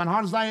Jerusalem, on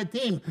Har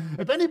Zayim.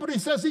 If anybody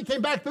says he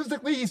came back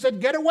physically, he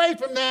said, get away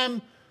from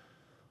them.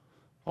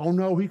 Oh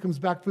no, he comes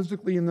back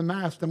physically in the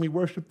Mass, then we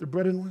worship the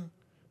bread and wine.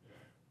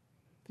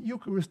 The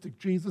Eucharistic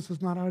Jesus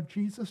is not our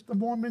Jesus. The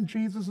Mormon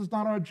Jesus is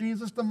not our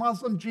Jesus. The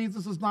Muslim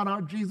Jesus is not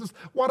our Jesus.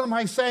 What am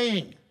I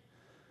saying?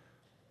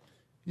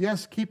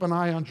 Yes, keep an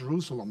eye on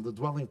Jerusalem, the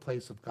dwelling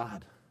place of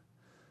God.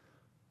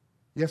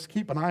 Yes,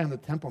 keep an eye on the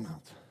Temple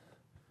Mount.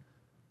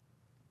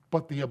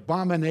 But the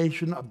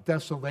abomination of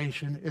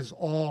desolation is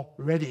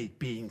already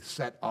being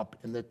set up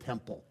in the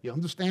temple. You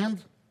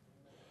understand?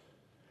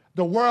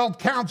 The World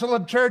Council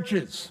of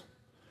Churches,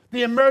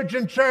 the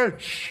emergent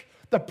church,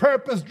 the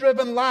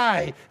purpose-driven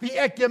lie, the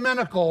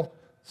ecumenical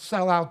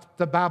sellout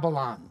to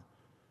Babylon.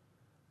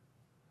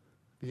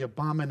 The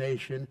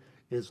abomination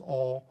is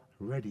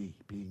already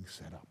being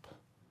set up.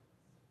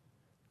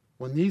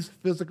 When these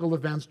physical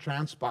events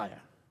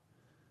transpire,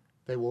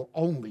 they will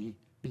only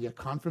be a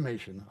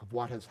confirmation of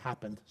what has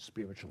happened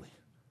spiritually.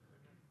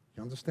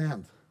 You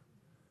understand?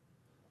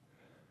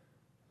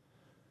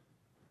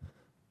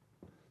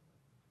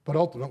 But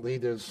ultimately,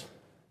 there's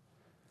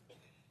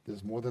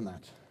more than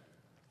that.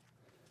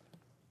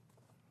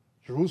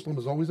 Jerusalem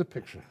is always a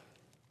picture,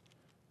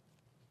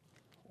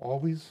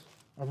 always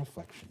a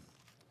reflection.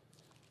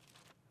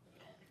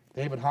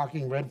 David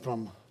Hawking read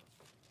from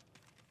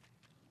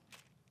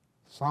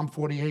Psalm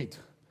 48.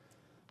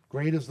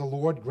 Great is the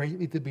Lord,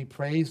 greatly to be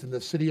praised in the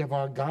city of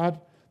our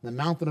God, the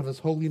mountain of his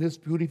holiness,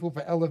 beautiful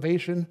for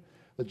elevation.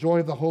 The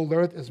joy of the whole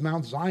earth is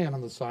Mount Zion on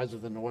the sides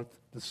of the north,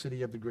 the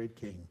city of the great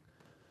King.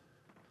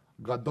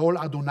 Gadol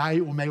Adonai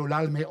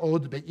umeulal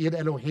me'od be'ir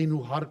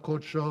Eloheinu har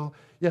kodsho,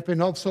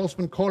 yefenov sos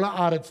min kol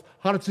haaretz,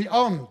 har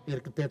Tzion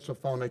irketet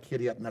sofona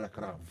kiryat melech.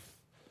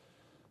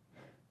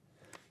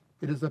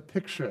 It is a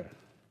picture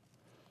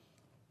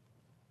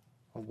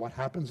of what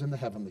happens in the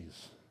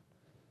heavenlies.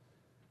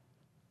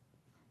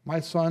 My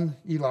son,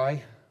 Eli,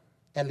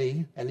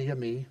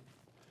 Ami,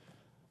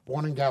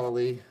 born in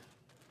Galilee,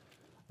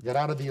 got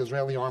out of the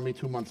Israeli army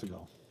 2 months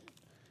ago.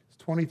 He's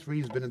 23,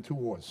 he's been in 2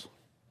 wars.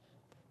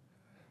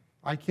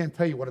 I can't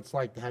tell you what it's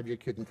like to have your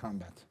kid in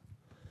combat.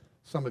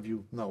 Some of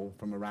you know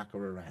from Iraq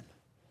or Iran.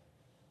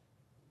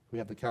 We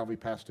have the Calvary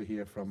pastor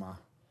here from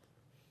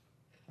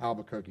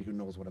Albuquerque who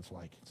knows what it's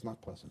like. It's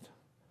not pleasant.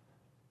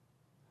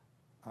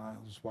 I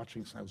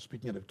was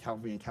speaking at a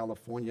Calvary in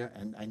California,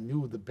 and I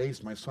knew the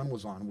base my son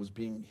was on was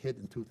being hit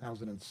in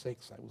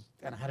 2006.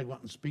 And I had to go out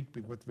and speak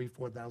before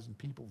 4,000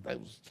 people. I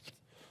was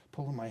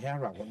pulling my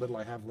hair out, what little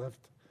I have left.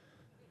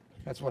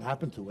 That's what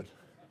happened to it.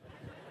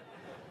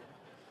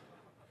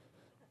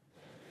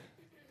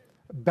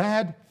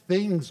 Bad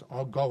things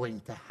are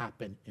going to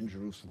happen in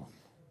Jerusalem.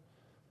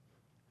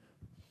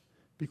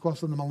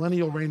 Because in the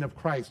millennial reign of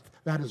Christ,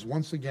 that is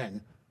once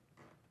again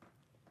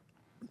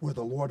where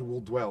the Lord will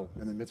dwell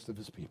in the midst of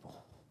his people.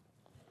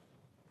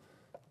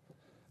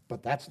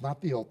 But that's not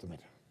the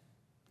ultimate.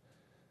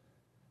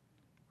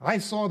 I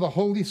saw the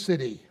holy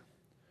city,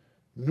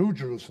 New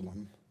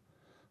Jerusalem,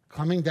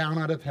 coming down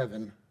out of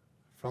heaven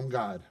from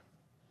God,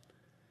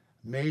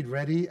 made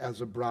ready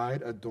as a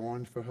bride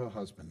adorned for her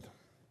husband.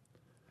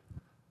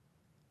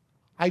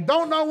 I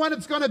don't know when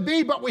it's going to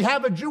be, but we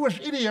have a Jewish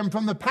idiom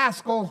from the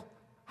Paschal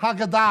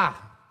Haggadah.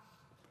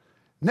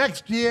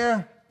 Next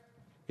year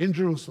in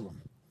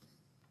Jerusalem.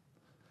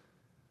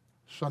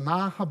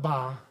 Shana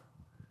haba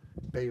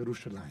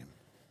beYerushalayim.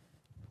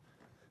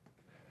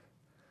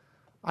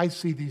 I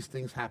see these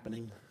things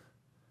happening.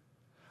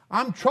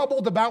 I'm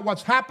troubled about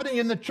what's happening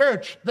in the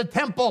church, the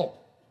temple.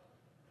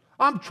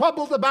 I'm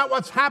troubled about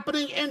what's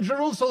happening in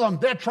Jerusalem.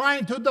 They're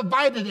trying to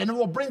divide it, and it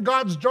will bring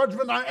God's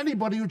judgment on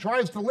anybody who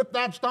tries to lift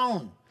that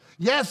stone.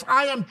 Yes,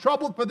 I am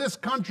troubled for this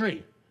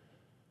country.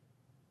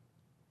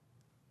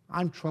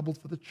 I'm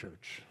troubled for the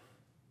church.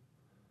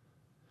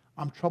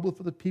 I'm troubled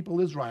for the people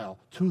of Israel.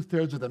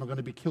 2/3 of them are going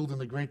to be killed in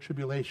the Great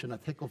Tribulation.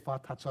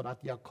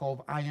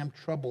 I am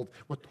troubled.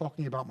 We're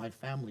talking about my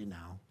family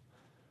now.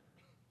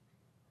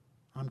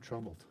 I'm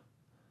troubled.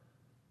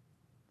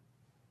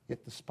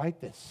 Yet despite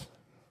this,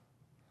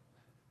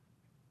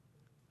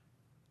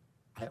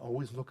 I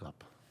always look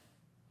up.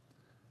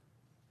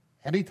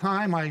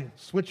 Anytime I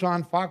switch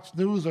on Fox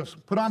News or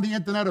put on the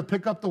internet or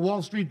pick up the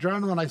Wall Street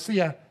Journal and I see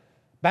a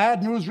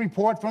bad news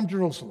report from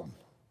Jerusalem,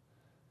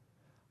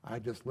 I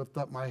just lift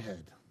up my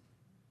head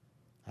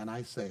and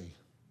I say,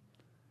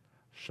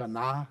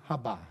 Shana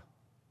haba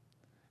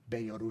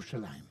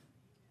beYerushalayim.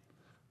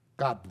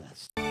 God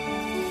bless.